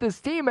look at this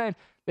team, and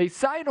they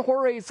signed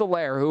Jorge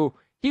Soler, who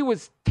he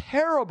was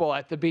terrible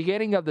at the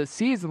beginning of the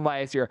season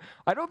last year.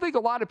 I don't think a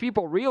lot of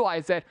people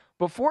realize that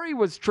before he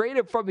was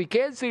traded from the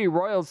Kansas City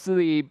Royals to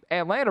the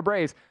Atlanta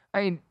Braves,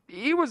 I mean,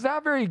 he was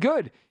not very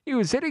good. He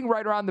was hitting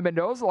right around the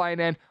Mendoza line,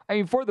 and I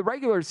mean, for the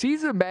regular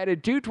season,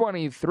 batted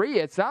 .223.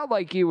 It's not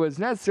like he was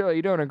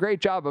necessarily doing a great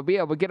job of being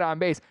able to get on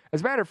base. As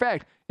a matter of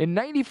fact, in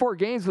 94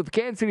 games with the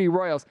Kansas City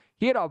Royals,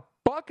 he had a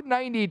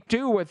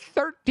 .192 with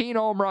 13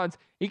 home runs.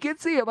 He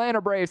gets the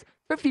Atlanta Braves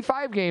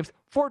 55 games,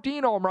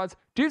 14 home runs,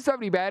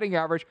 .270 batting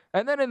average,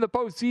 and then in the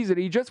postseason,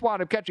 he just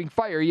wound up catching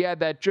fire. He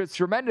had that just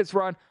tremendous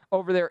run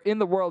over there in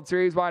the World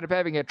Series, wound up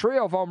having a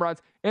trio of home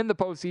runs in the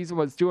postseason,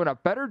 was doing a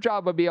better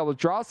job of being able to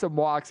draw some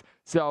walks.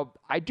 So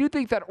I do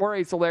think that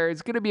Jorge Soler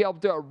is going to be able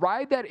to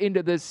ride that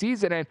into this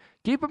season. And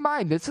keep in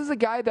mind, this is a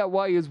guy that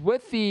while he was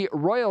with the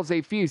Royals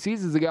a few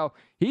seasons ago,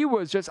 he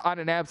was just on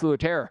an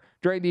absolute tear.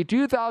 During the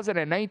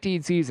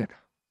 2019 season,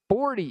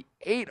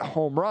 48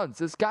 home runs.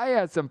 This guy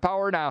has some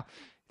power now.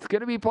 He's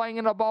going to be playing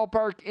in a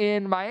ballpark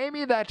in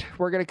Miami that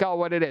we're going to call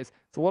what it is.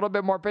 It's a little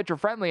bit more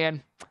pitcher-friendly,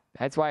 and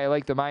that's why I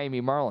like the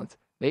Miami Marlins.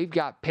 They've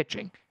got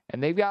pitching,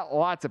 and they've got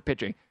lots of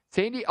pitching.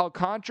 Sandy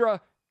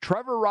Alcantara,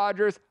 Trevor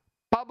Rogers,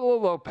 Pablo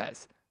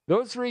Lopez.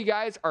 Those three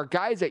guys are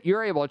guys that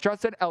you're able to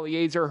trust in.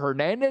 Eliezer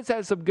Hernandez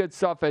has some good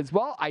stuff as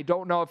well. I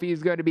don't know if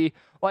he's going to be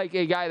like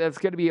a guy that's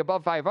going to be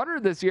above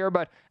 500 this year,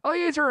 but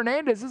Eliezer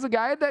Hernandez is a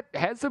guy that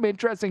has some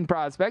interesting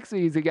prospects.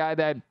 He's a guy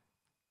that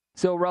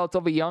still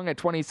relatively young at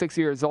 26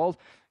 years old.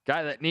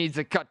 Guy that needs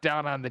to cut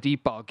down on the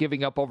deep ball,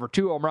 giving up over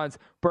 2 home runs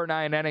per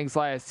 9 innings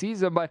last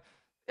season. But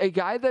a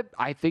guy that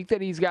I think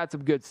that he's got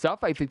some good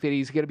stuff. I think that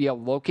he's going to be able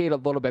to locate a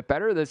little bit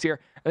better this year.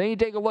 And then you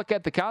take a look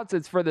at the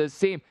constants for this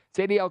team.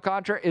 Sandy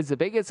Alcantara is the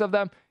biggest of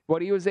them.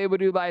 What he was able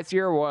to do last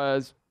year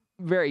was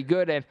very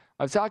good. And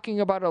I was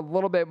talking about it a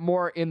little bit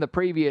more in the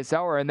previous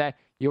hour, and that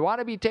you want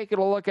to be taking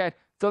a look at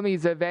some of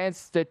these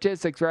advanced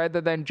statistics rather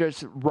than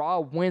just raw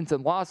wins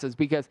and losses,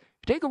 because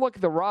if you take a look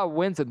at the raw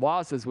wins and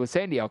losses with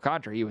Sandy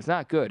Alcantara, he was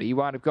not good. He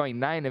wound up going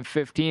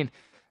 9-15.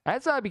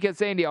 That's not because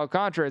Sandy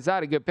Alcantara is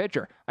not a good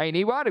pitcher. I mean,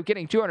 he wound up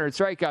getting 200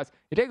 strikeouts.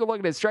 You take a look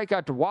at his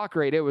strikeout to walk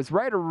rate, it was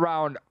right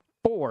around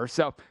 4.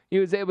 So he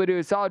was able to do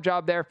a solid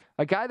job there.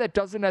 A guy that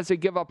doesn't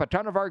necessarily give up a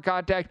ton of hard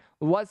contact,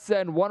 less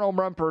than 1 home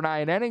run per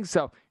 9 innings.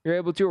 So you're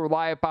able to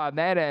rely upon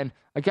that. And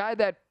a guy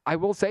that I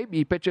will say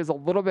he pitches a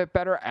little bit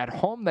better at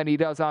home than he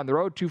does on the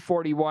road.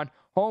 2.41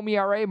 home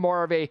ERA,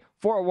 more of a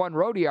 4.01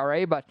 road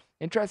ERA. But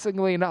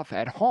interestingly enough,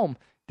 at home,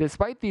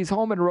 despite these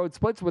home and road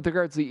splits with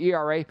regards to the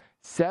ERA,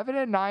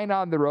 7-9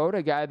 on the road,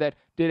 a guy that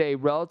did a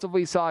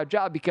relatively solid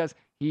job because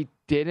he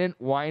didn't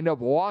wind up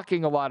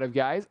walking a lot of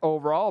guys.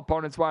 Overall,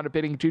 opponents wound up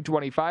hitting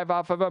 225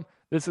 off of him.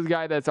 This is a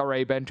guy that's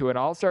already been to an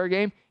all-star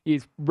game.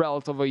 He's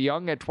relatively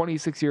young at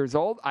 26 years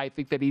old. I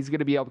think that he's going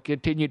to be able to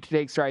continue to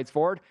take strides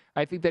forward.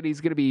 I think that he's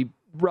going to be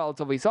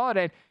relatively solid.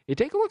 And you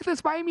take a look at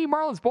this Miami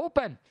Marlins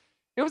bullpen.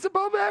 It was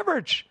above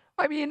average.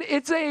 I mean,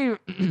 it's a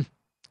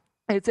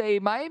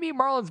Miami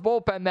Marlins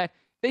bullpen that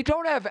they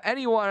don't have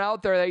anyone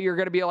out there that you're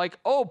going to be like,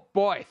 oh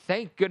boy,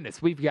 thank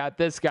goodness we've got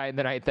this guy in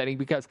the ninth inning,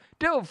 because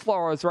Dylan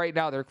Flores right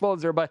now, their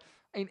closer. But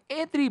I mean,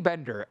 Anthony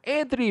Bender,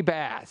 Anthony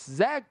Bass,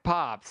 Zach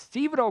Pop,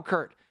 Stephen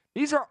O'Kurt,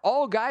 these are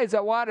all guys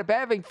that wound up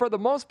having, for the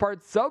most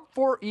part,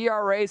 sub-4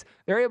 ERAs.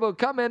 They're able to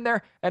come in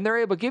there and they're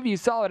able to give you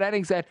solid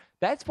innings. And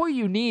that's what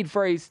you need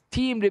for a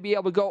team to be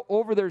able to go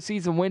over their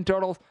season win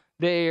totals.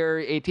 They're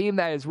a team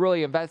that has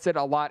really invested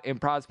a lot in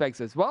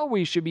prospects as well.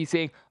 We should be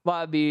seeing a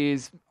lot of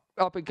these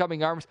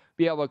up-and-coming arms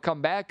be able to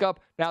come back up.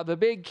 Now, the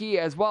big key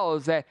as well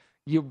is that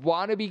you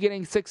want to be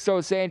getting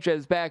Sixto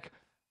Sanchez back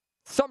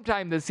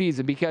sometime this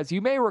season, because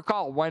you may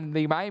recall when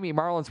the Miami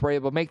Marlins were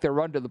able to make their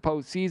run to the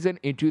postseason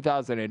in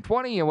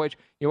 2020, in which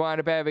you wound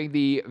up having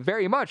the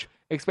very much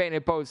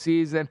expanded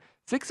postseason.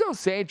 Sixto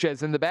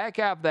Sanchez in the back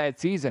half of that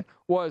season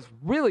was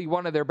really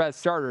one of their best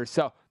starters.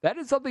 So that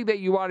is something that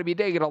you want to be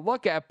taking a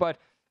look at. But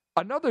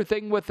another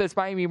thing with this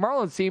Miami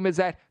Marlins team is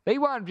that they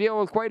wound up dealing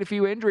with quite a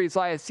few injuries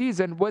last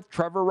season with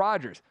Trevor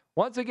Rogers.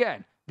 Once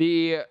again,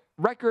 the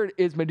record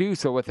is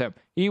Medusa with him.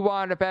 He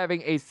wound up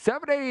having a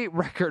 7-8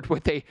 record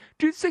with a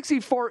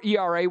 2.64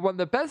 ERA, one of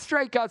the best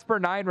strikeouts per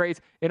 9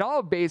 rates in all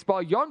of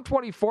baseball. Young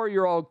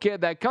 24-year-old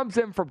kid that comes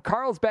in from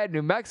Carlsbad,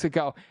 New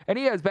Mexico, and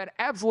he has been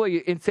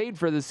absolutely insane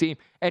for this team.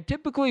 And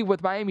typically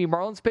with Miami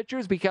Marlins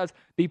pitchers, because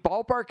the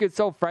ballpark is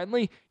so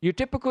friendly, you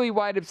typically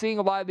wind up seeing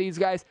a lot of these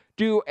guys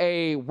do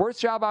a worse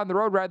job on the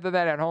road rather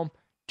than at home.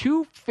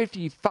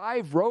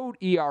 2.55 road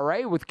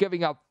ERA with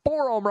giving up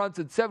 4 home runs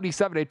in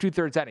 77 and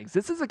 2/3 innings.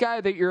 This is a guy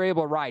that you're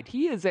able to ride.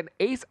 He is an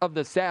ace of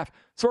the staff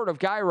sort of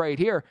guy right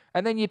here.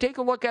 And then you take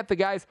a look at the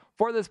guys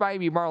for this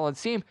Miami Marlins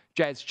team.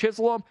 Jazz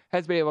Chisholm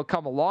has been able to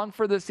come along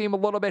for this team a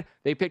little bit.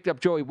 They picked up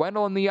Joey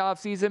Wendell in the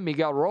offseason.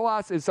 Miguel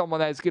Rojas is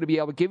someone that's going to be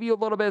able to give you a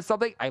little bit of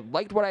something. I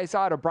liked what I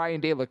saw out of Brian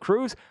De La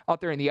Cruz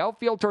out there in the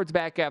outfield towards the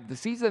back half of the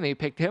season. They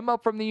picked him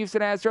up from the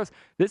Houston Astros.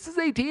 This is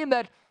a team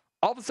that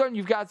all of a sudden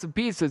you've got some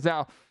pieces.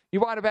 Now, you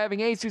wind up having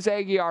Jesus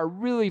Aguilar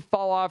really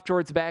fall off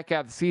towards the back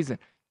half of the season.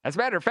 As a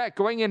matter of fact,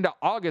 going into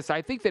August,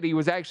 I think that he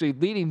was actually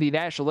leading the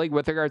National League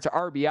with regards to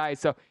RBI.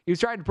 So he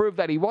was trying to prove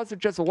that he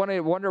wasn't just a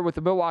one-hit wonder with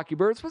the Milwaukee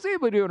Brewers. Was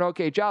able to do an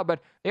okay job,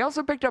 but they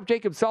also picked up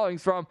Jacob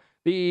Stallings from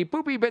the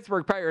poopy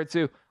Pittsburgh Pirates,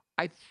 who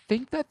I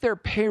think that their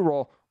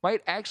payroll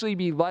might actually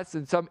be less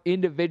than some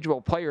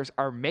individual players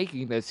are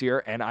making this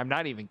year. And I'm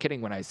not even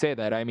kidding when I say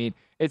that. I mean,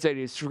 it's a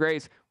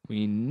disgrace.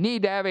 We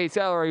need to have a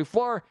salary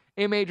floor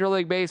in Major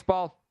League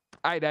Baseball.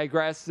 I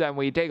digress, and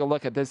we take a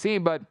look at this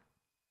team, but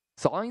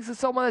Stallings is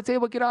someone that's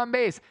able to get on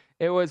base.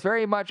 It was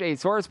very much a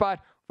sore spot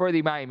for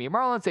the Miami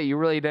Marlins that you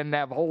really didn't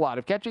have a whole lot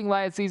of catching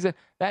last season.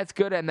 That's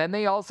good. And then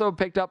they also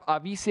picked up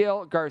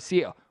Avisail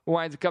Garcia, who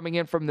winds up coming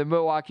in from the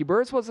Milwaukee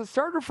Brewers, was a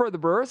starter for the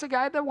Brewers, a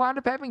guy that wound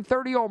up having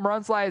 30 home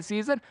runs last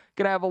season.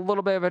 Going to have a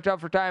little bit of a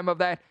tougher time of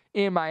that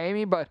in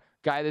Miami, but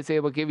guy that's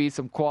able to give you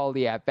some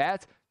quality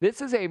at-bats. This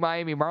is a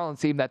Miami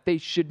Marlins team that they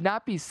should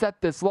not be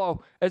set this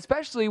low,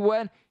 especially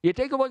when you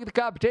take a look at the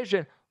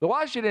competition. The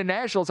Washington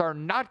Nationals are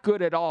not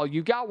good at all.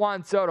 You got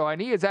Juan Soto,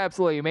 and he is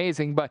absolutely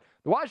amazing, but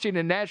the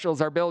Washington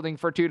Nationals are building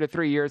for 2 to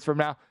 3 years from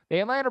now. The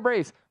Atlanta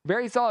Braves,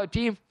 very solid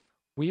team.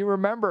 We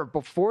remember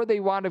before they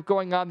wound up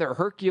going on their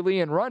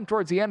Herculean run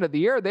towards the end of the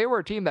year, they were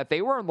a team that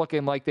they weren't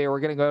looking like they were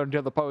going to go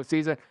into the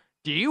postseason.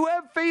 Do you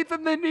have faith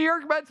in the New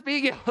York Mets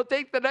being able to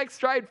take the next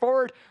stride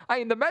forward? I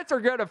mean, the Mets are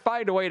going to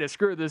find a way to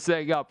screw this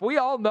thing up. We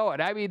all know it.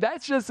 I mean,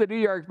 that's just the New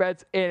York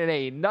Mets in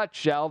a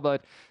nutshell.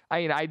 But, I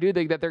mean, I do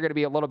think that they're going to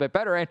be a little bit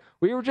better. And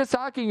we were just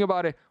talking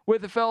about it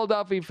with the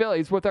Philadelphia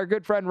Phillies with our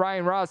good friend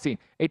Ryan Rothstein,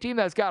 a team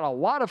that's got a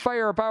lot of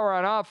firepower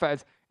on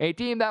offense, a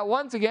team that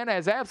once again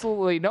has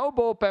absolutely no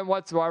bullpen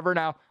whatsoever.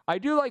 Now, I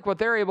do like what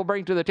they're able to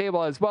bring to the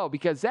table as well,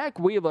 because Zach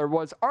Wheeler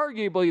was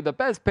arguably the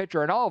best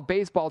pitcher in all of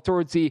baseball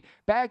towards the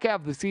back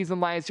half of the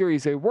season last year.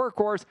 He's a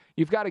workhorse.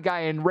 You've got a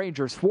guy in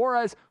Ranger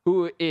Suarez,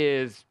 who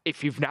is,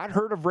 if you've not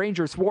heard of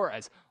Ranger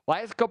Suarez,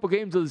 last couple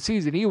games of the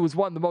season, he was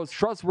one of the most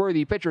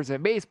trustworthy pitchers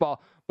in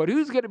baseball. But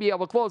who's going to be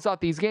able to close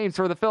out these games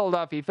for the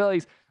Philadelphia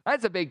Phillies?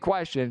 That's a big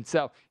question.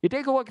 So you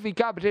take a look at the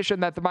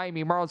competition that the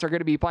Miami Marlins are going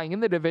to be playing in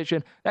the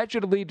division. That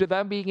should lead to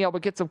them being able to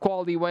get some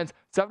quality wins.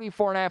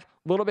 74.5, a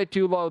little bit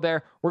too low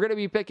there. We're going to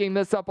be picking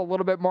this up a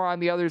little bit more on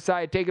the other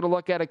side, taking a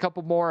look at a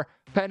couple more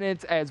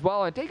pennants as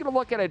well, and taking a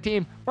look at a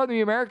team from the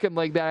American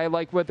League that I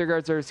like with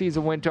regards to their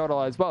season win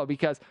total as well,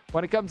 because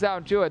when it comes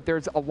down to it,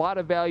 there's a lot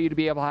of value to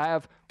be able to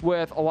have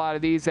with a lot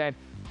of these. And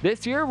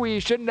this year, we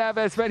shouldn't have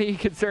as many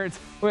concerns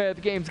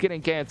with games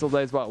getting canceled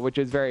as well, which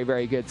is very,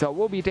 very good. So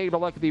we'll be taking a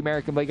look at the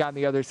American League on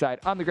the other side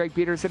on the Greg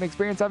Peterson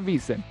Experience on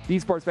VSiN, the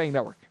Sports Betting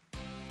Network.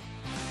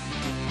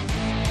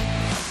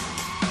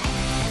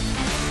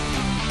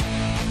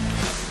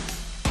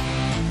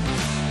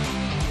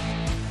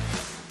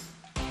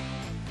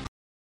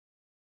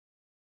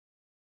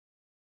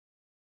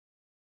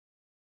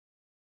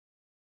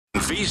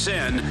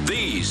 VSiN,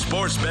 the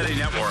Sports Betting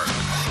Network.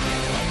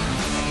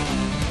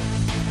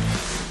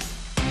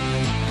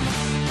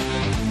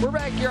 We're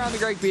back here on the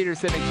Greg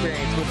Peterson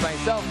Experience with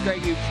myself,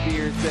 Greg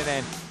Peterson,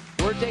 and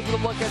we're taking a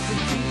look at some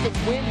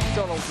season win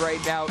totals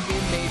right now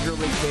in Major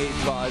League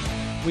Baseball.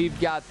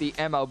 We've got the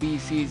MLB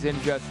season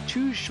just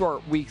 2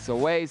 short weeks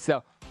away,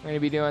 so we're going to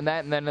be doing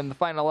that. And then in the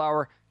final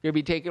hour, we're going to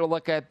be taking a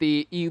look at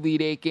the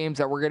Elite 8 games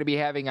that we're going to be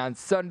having on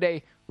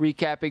Sunday,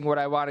 recapping what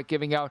I wanted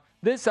giving out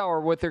this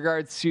hour with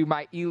regards to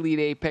my Elite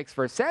 8 picks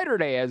for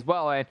Saturday as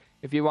well. And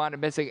if you want to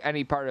missing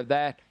any part of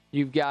that,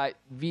 you've got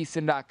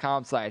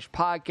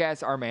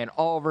vsin.com/podcast. Our man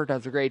Oliver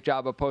does a great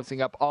job of posting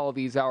up all of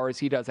these hours.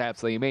 He does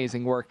absolutely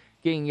amazing work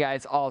getting you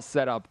guys all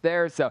set up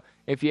there. So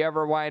if you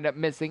ever wind up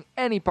missing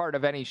any part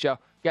of any show,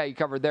 got you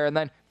covered there. And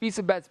then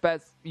VSiN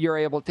Bets, you're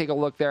able to take a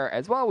look there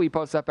as well. We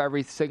post up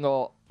every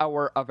single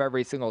hour of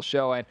every single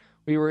show. And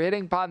we were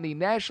hitting upon the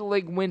National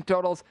League win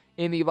totals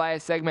in the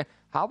last segment.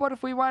 How about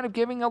if we wind up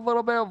giving a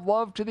little bit of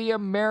love to the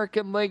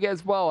American League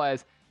as well?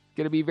 As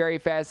going to be very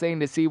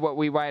fascinating to see what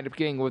we wind up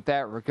getting with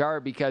that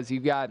regard, because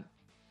you've got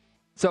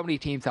so many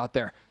teams out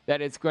there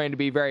that it's going to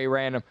be very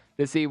random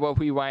to see what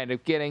we wind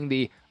up getting.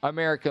 The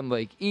American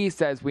League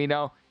East, as we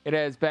know, it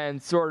has been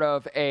sort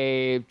of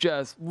a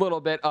just little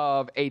bit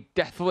of a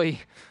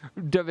deathly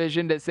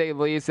division, to say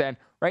the least. And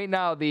right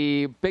now,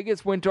 the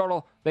biggest win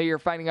total that you're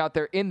finding out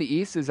there in the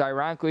East is,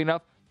 ironically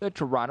enough, the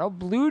Toronto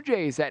Blue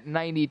Jays at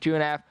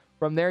 92.5.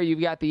 From there,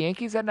 you've got the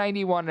Yankees at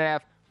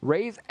 91.5.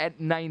 Rays at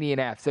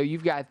 90.5. So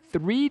you've got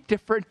 3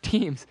 different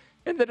teams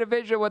in the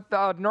division with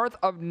north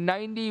of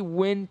 90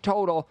 win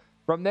total.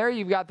 From there,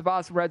 you've got the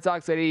Boston Red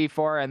Sox at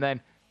 84, and then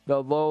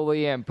the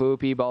lowly and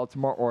poopy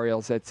Baltimore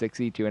Orioles at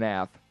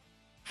 62.5.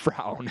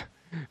 Frown.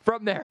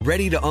 From there.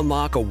 Ready to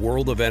unlock a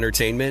world of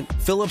entertainment?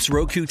 Philips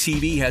Roku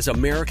TV has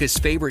America's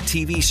favorite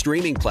TV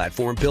streaming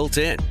platform built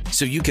in,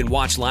 so you can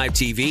watch live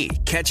TV,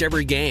 catch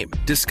every game,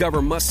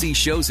 discover must-see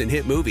shows and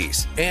hit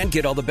movies, and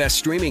get all the best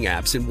streaming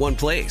apps in one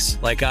place,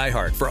 like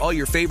iHeart for all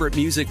your favorite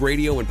music,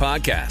 radio, and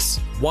podcasts.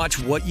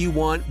 Watch what you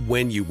want,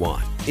 when you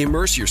want.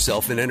 Immerse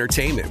yourself in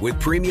entertainment with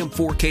premium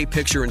 4K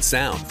picture and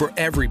sound for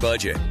every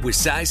budget, with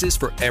sizes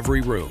for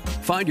every room.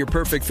 Find your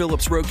perfect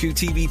Philips Roku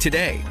TV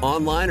today,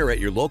 online or at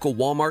your local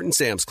Walmart and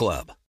Sam's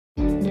Club.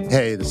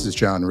 Hey, this is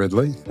John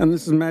Ridley. And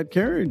this is Matt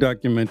Carey,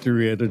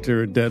 documentary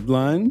editor at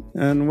Deadline.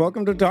 And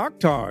welcome to Doc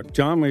Talk.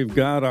 John, we've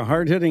got a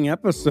hard-hitting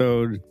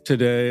episode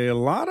today. A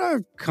lot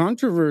of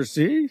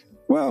controversy.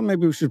 Well,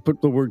 maybe we should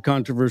put the word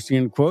controversy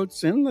in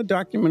quotes in the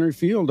documentary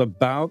field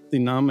about the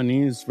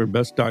nominees for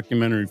Best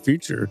Documentary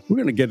Feature. We're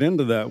going to get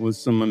into that with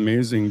some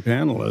amazing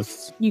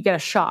panelists. You get a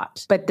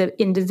shot, but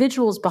the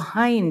individuals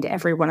behind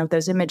every one of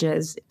those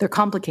images, they're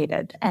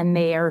complicated and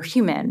they are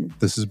human.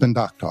 This has been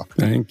Doc Talk.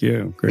 Thank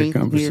you. Great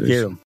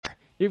conversation.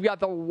 You've got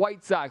the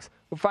White Sox,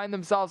 who find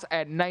themselves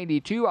at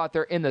 92 out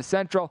there in the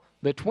Central.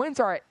 The Twins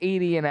are at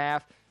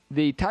 80.5.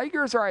 The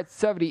Tigers are at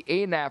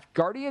 78.5.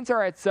 Guardians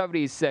are at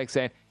 76.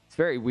 And it's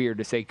very weird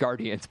to say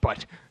Guardians,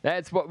 but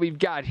that's what we've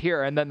got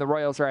here. And then the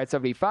Royals are at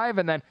 75,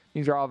 and then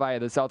these are all via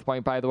the South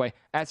Point, by the way.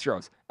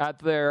 Astros out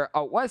there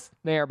out west,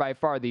 they are by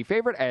far the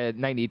favorite at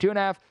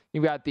 92.5.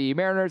 You've got the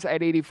Mariners at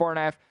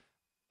 84.5.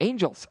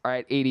 Angels are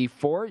at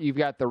 84. You've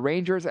got the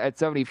Rangers at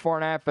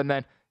 74.5, and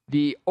then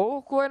the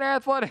Oakland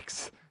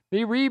Athletics,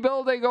 the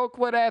rebuilding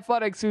Oakland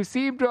Athletics, who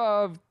seem to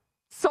have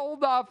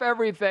sold off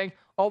everything,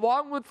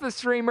 along with the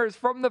streamers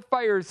from the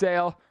fire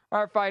sale,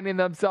 are finding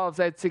themselves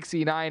at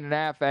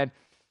 69.5. And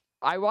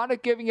I wound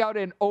up giving out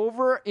an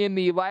over in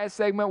the last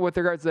segment with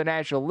regards to the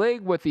National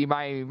League with the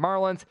Miami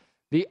Marlins.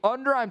 The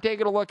under I'm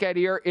taking a look at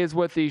here is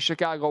with the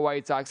Chicago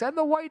White Sox. And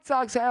the White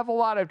Sox have a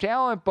lot of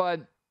talent,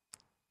 but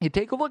you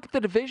take a look at the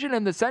division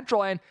in the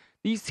Central, and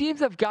these teams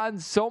have gotten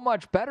so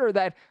much better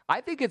that I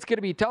think it's going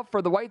to be tough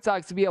for the White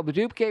Sox to be able to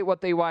duplicate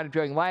what they wound up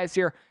doing last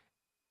year.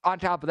 On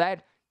top of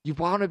that, you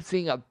wound up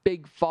seeing a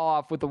big fall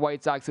off with the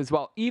White Sox as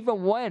well.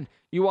 Even when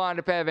you wound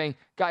up having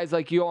guys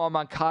like Yoel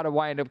Moncada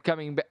wind up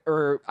coming back,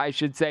 or I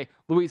should say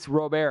Luis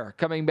Robert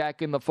coming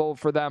back in the fold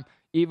for them,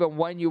 even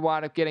when you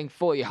wound up getting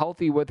fully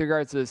healthy with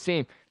regards to this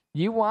team,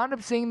 you wound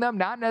up seeing them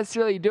not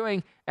necessarily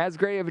doing as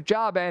great of a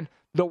job. And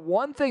the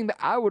one thing that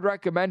I would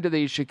recommend to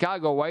the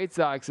Chicago White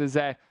Sox is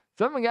that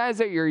some of the guys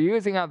that you're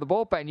using out of the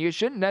bullpen, you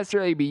shouldn't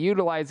necessarily be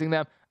utilizing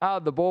them out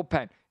of the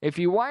bullpen. If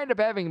you wind up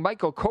having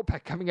Michael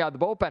Kopech coming out of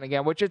the bullpen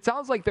again, which it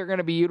sounds like they're going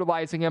to be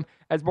utilizing him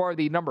as more of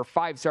the number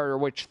 5 starter,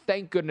 which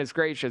thank goodness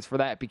gracious for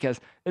that, because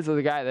this is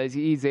the guy that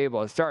he's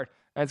able to start.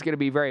 That's going to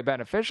be very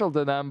beneficial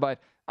to them, but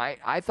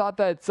I thought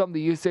that some of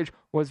the usage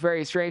was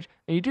very strange.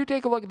 And you do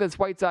take a look at this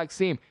White Sox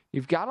team.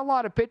 You've got a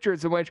lot of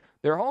pitchers in which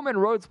their home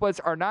and road splits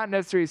are not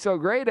necessarily so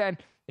great, and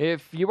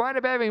if you wind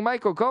up having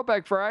Michael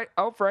Kopech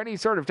out for any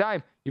sort of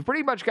time, you've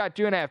pretty much got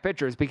 2.5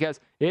 pitchers, because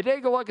you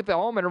take a look at the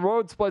home and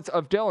road splits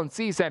of Dylan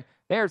Cease, and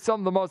they are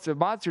some of the most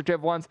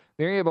demonstrative ones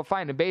they're able to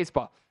find in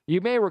baseball.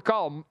 You may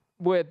recall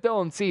with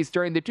Dylan Cease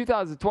during the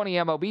 2020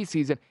 MLB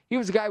season, he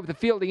was a guy with a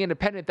fielding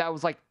independent that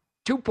was like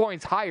 2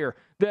 points higher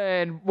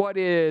than what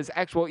his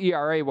actual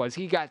ERA was.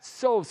 He got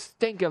so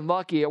stinking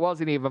lucky, it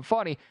wasn't even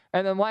funny.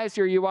 And then last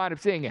year, you wound up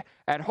seeing it.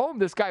 At home,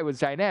 this guy was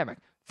dynamic.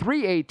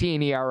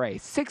 3.18 ERA,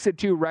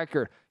 6-2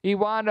 record. He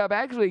wound up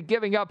actually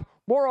giving up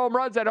more home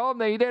runs at home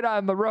than he did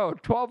on the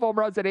road. 12 home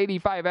runs at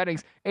 85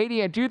 innings,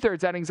 80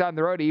 2/3 innings on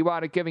the road. He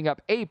wound up giving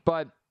up 8,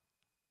 but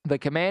the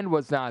command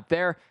was not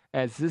there,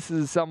 as this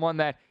is someone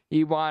that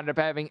he wound up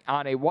having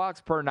on a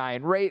walks per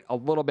 9 rate, a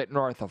little bit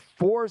north of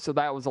 4, so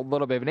that was a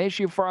little bit of an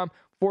issue for him.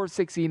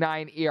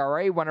 4.69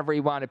 ERA whenever he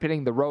wound up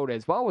hitting the road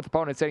as well, with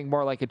opponents hitting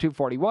more like a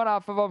 2.41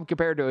 off of him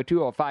compared to a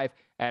 2.05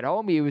 at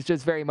home. He was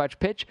just very much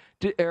built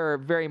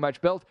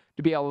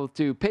to be able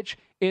to pitch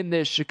in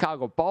this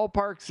Chicago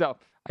ballpark, so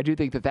I do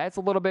think that that's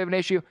a little bit of an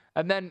issue.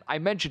 And then I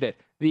mentioned it,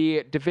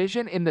 the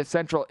division in the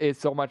Central is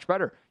so much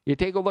better. You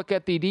take a look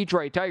at the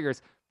Detroit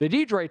Tigers. The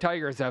Detroit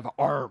Tigers have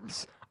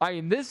arms. I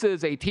mean, this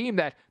is a team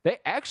that they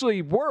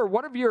actually were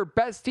one of your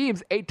best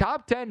teams, a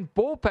top 10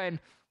 bullpen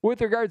with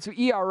regards to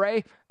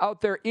ERA out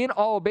there in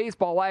all of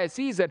baseball last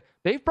season.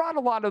 They've brought a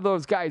lot of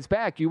those guys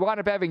back. You wound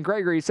up having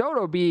Gregory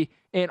Soto be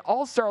an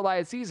all-star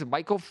last season.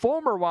 Michael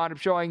Fulmer wound up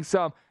showing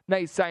some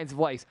nice signs of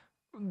life.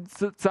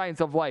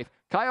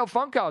 Kyle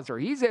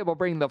Funkhauser, he's able to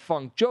bring the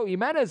funk. Joe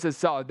Jimenez is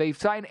solid. They've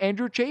signed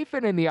Andrew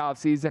Chafin in the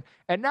offseason.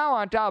 And now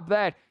on top of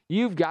that,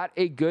 you've got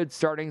a good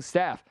starting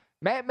staff.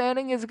 Matt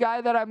Manning is a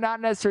guy that I'm not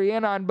necessarily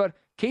in on, but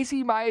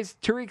Casey Mize,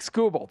 Tariq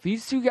Skubal,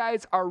 these two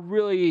guys are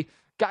really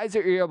guys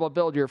that you're able to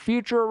build your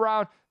future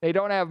around. They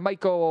don't have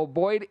Michael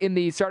Boyd in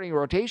the starting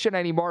rotation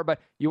anymore, but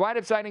you wind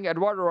up signing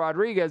Eduardo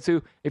Rodriguez,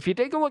 who, if you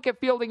take a look at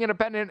fielding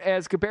independent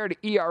as compared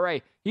to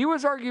ERA, he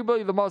was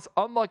arguably the most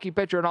unlucky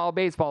pitcher in all of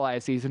baseball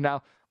last season.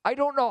 Now, I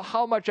don't know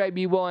how much I'd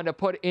be willing to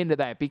put into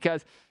that,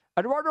 because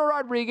Eduardo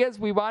Rodriguez,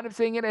 we wound up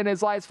seeing it in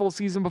his last full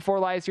season before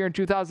last year in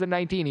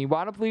 2019. He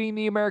wound up leading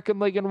the American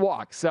League in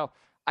walks. So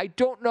I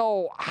don't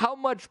know how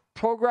much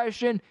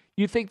progression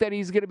you think that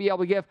he's going to be able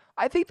to give.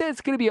 I think that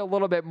it's going to be a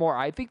little bit more.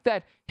 I think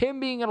that him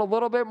being in a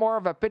little bit more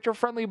of a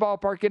pitcher-friendly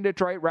ballpark in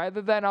Detroit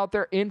rather than out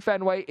there in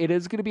Fenway, it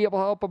is going to be able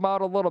to help him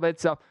out a little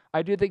bit. So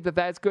I do think that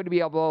that's going to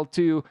be able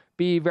to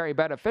be very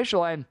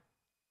beneficial. And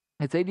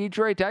it's a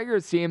Detroit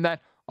Tigers team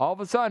that all of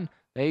a sudden,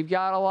 they've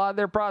got a lot of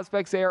their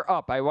prospects there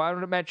up. I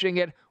wanted to mention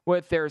it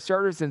with their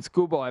starters in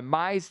Skubal and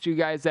Mize, two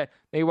guys that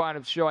they wound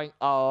up showing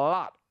a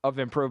lot of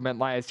improvement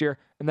last year.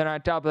 And then on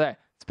top of that,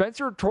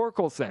 Spencer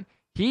Torkelson.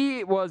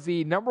 He was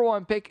the number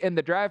 1 pick in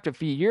the draft a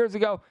few years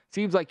ago.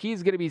 Seems like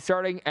he's going to be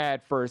starting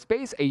at first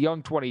base, a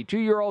young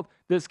 22-year-old.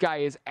 This guy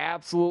is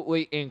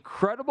absolutely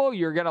incredible.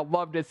 You're going to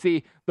love to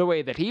see the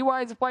way that he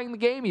winds up playing the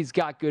game. He's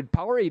got good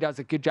power. He does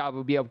a good job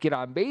of being able to get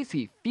on base.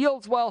 He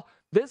fields well.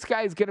 This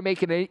guy is going to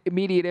make an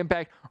immediate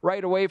impact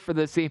right away for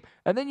this team.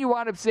 And then you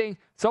wind up seeing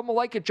someone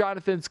like a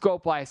Jonathan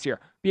Scope last year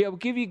be able to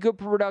give you good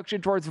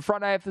production towards the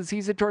front half of the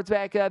season, towards the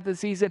back half of the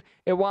season.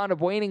 It wound up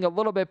waning a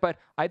little bit, but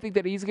I think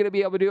that he's going to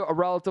be able to do a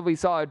relatively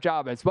solid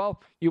job as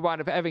well. You wind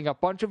up having a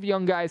bunch of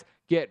young guys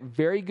get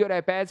very good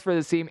at bats for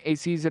this team a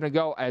season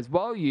ago as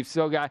well. You've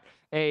still got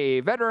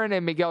a veteran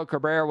in Miguel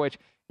Cabrera, which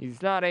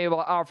he's not able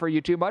to offer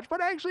you too much, but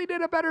actually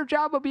did a better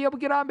job of being able to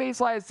get on base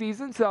last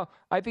season. So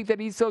I think that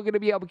he's still going to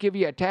be able to give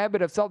you a tad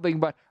bit of something,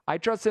 but I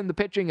trust in the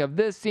pitching of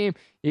this team.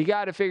 You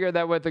got to figure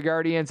that with the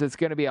Guardians, it's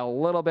going to be a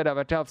little bit of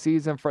a tough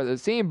season for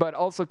this team, but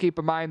also keep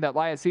in mind that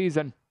last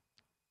season,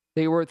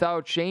 they were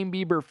without Shane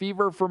Bieber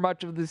fever for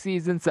much of the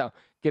season, so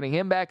getting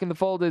him back in the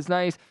fold is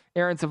nice.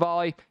 Aaron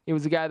Savali, he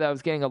was a guy that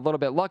was getting a little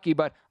bit lucky,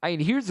 but I mean,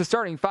 here's the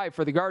starting 5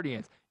 for the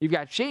Guardians. You've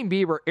got Shane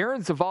Bieber,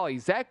 Aaron Savali,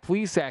 Zach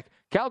Plesac,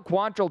 Cal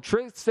Quantrill,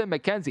 Tristan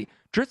McKenzie.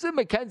 Tristan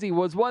McKenzie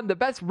was one of the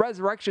best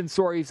resurrection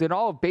stories in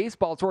all of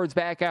baseball towards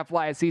back half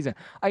last season.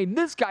 I mean,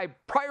 this guy,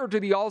 prior to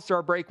the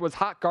All-Star break, was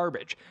hot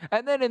garbage.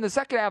 And then in the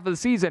second half of the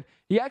season,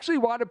 he actually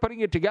wound up putting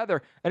it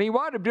together, and he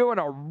wound up doing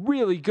a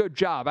really good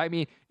job. I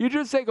mean, you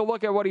just take a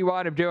look at what he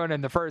wound up doing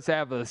in the first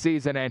half of the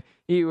season, and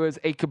he was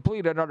a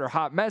complete and utter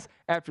hot mess.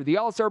 After the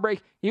All-Star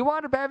break, he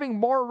wound up having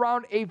more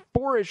around a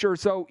 4-ish or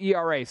so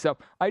ERA. So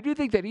I do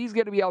think that he's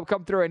going to be able to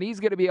come through, and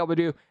he's going to be able to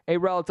do a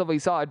relatively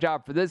solid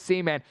job for this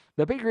team. And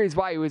the big reason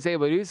why he was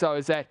able to do so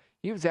is that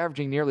he was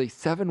averaging nearly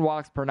 7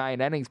 walks per 9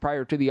 innings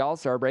prior to the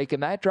All-Star break,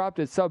 and that dropped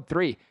to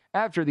sub-3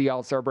 after the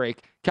All-Star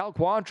break. Cal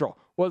Quantrill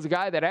was a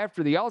guy that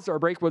after the All-Star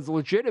break was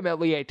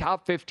legitimately a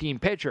top 15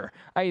 pitcher.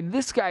 I mean,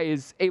 this guy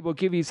is able to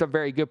give you some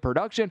very good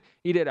production.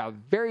 He did a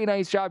very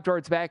nice job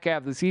towards the back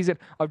half of the season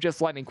of just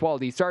letting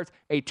quality starts.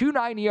 A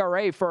 2.9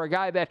 ERA for a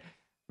guy that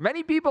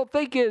many people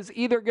think is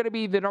either going to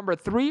be the number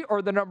 3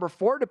 or the number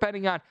 4,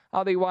 depending on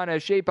how they want to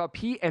shape up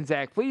he and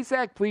Zach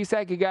Plesac.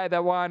 Plesac, a guy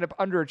that wound up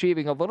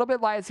underachieving a little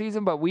bit last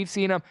season, but we've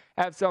seen him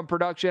have some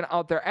production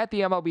out there at the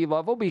MLB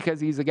level because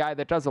he's a guy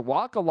that doesn't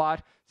walk a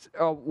lot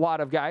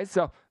of guys.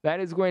 So that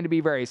is going to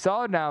be very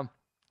solid. Now,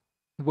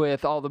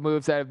 with all the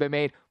moves that have been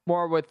made,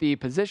 more with the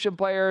position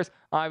players.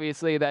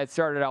 Obviously, that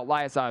started out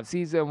last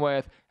offseason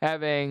with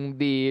having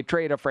the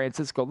trade of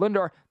Francisco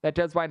Lindor. That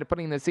does wind up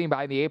putting the team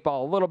behind the 8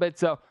 ball a little bit,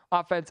 so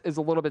offense is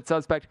a little bit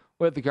suspect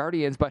with the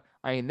Guardians, but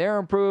I mean, they're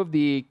improved.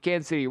 The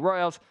Kansas City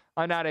Royals,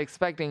 I'm not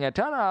expecting a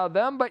ton out of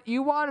them, but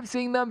you wind up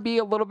seeing them be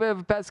a little bit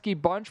of a pesky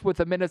bunch with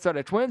the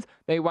Minnesota Twins.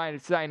 They wind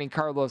up signing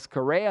Carlos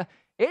Correa.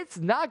 It's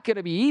not going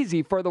to be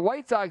easy for the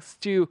White Sox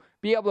to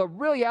be able to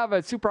really have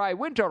a super high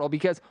win total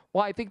because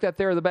while I think that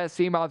they're the best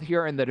team out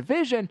here in the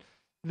division,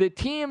 the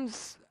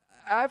teams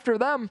after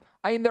them,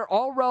 I mean, they're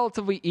all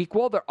relatively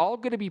equal. They're all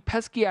going to be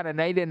pesky on a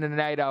night in and a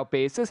night out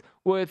basis.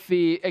 With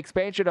the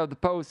expansion of the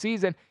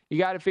postseason, you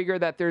got to figure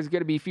that there's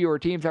going to be fewer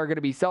teams that are going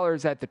to be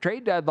sellers at the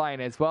trade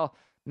deadline as well.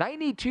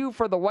 92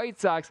 for the White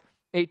Sox,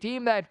 a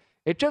team that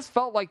it just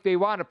felt like they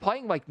wound up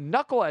playing like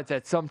knuckleheads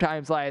at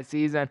sometimes last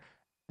season.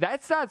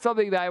 That's not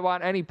something that I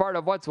want any part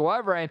of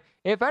whatsoever. And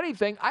if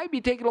anything, I'd be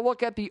taking a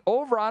look at the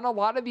over on a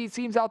lot of these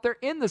teams out there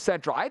in the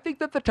Central. I think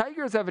that the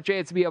Tigers have a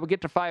chance to be able to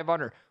get to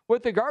 500.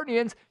 With the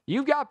Guardians,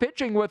 you've got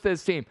pitching with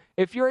this team.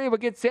 If you're able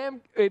to get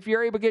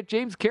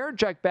James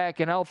Karinchak back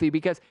and healthy,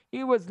 because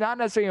he was not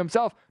necessarily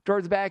himself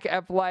towards the back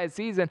after last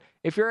season,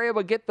 if you're able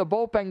to get the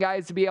bullpen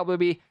guys to be able to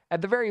be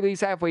at the very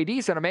least halfway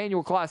decent,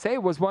 Emmanuel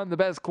Clase was one of the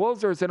best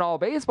closers in all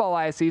baseball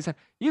last season.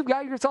 You've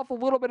got yourself a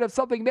little bit of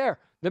something there.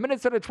 The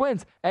Minnesota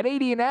Twins at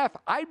 80.5,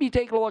 I'd be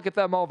taking a look at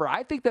them over.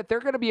 I think that they're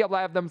going to be able to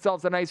have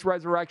themselves a nice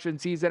resurrection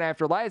season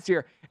after last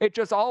year. It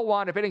just all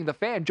wound up hitting the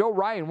fan. Joe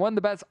Ryan, one of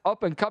the best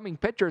up-and-coming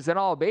pitchers in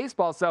all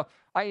baseball. So,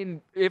 I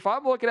mean, if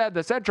I'm looking at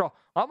the Central,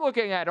 I'm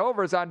looking at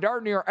overs on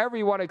darn near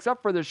everyone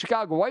except for the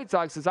Chicago White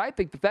Sox, as I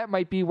think that that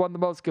might be one of the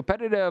most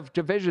competitive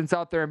divisions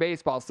out there in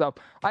baseball. So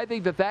I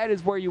think that that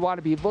is where you want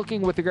to be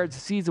looking with regards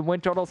to season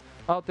win totals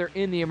out there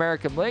in the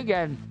American League.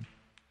 And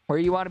where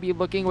you want to be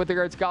looking with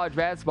regards to college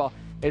basketball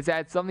is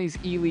at some of these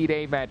Elite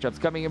Eight matchups.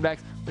 Coming up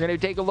next, we're going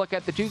to take a look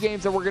at the 2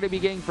 games that we're going to be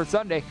getting for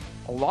Sunday,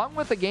 along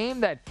with a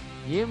game that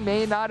you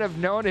may not have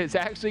known is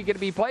actually going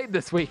to be played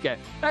this weekend.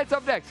 That's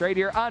up next right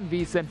here on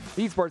VSiN,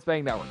 the Sports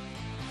Betting Network.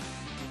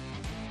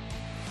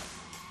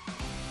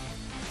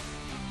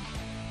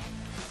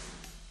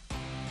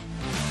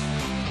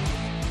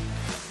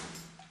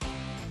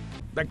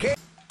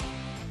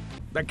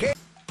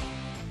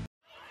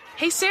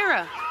 Hey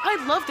Sarah,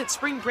 I loved that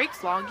spring break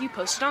vlog you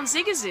posted on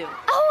Zigazoo.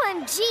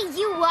 OMG,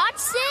 you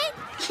watched it?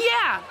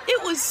 Yeah,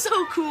 it was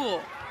so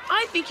cool.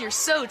 I think you're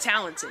so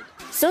talented.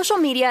 Social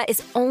media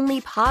is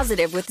only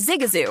positive with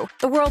Zigazoo,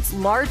 the world's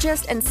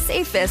largest and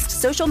safest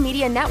social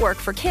media network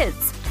for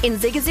kids. In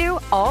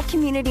Zigazoo, all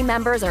community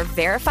members are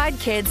verified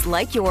kids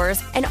like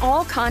yours, and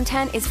all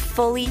content is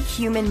fully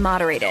human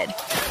moderated.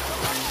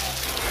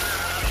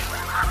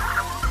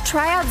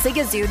 Try out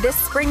Zigazoo this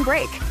spring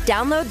break.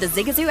 Download the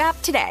Zigazoo app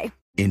today.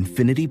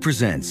 Infiniti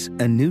presents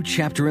a new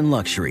chapter in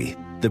luxury,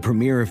 the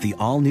premiere of the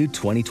all-new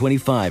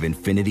 2025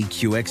 Infiniti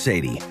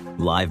QX80,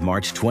 live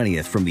March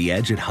 20th from the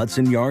Edge at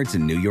Hudson Yards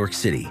in New York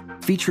City,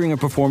 featuring a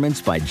performance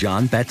by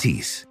John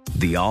Batiste.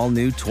 The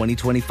all-new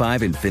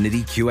 2025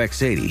 Infiniti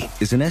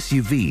QX80 is an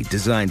SUV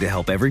designed to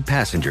help every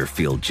passenger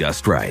feel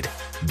just right.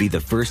 Be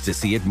the first to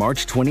see it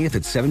March 20th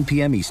at 7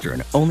 p.m.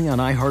 Eastern, only on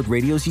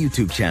iHeartRadio's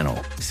YouTube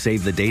channel.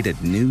 Save the date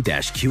at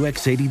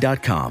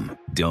new-QX80.com.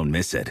 Don't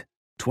miss it.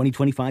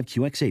 2025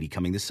 QX80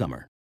 coming this summer.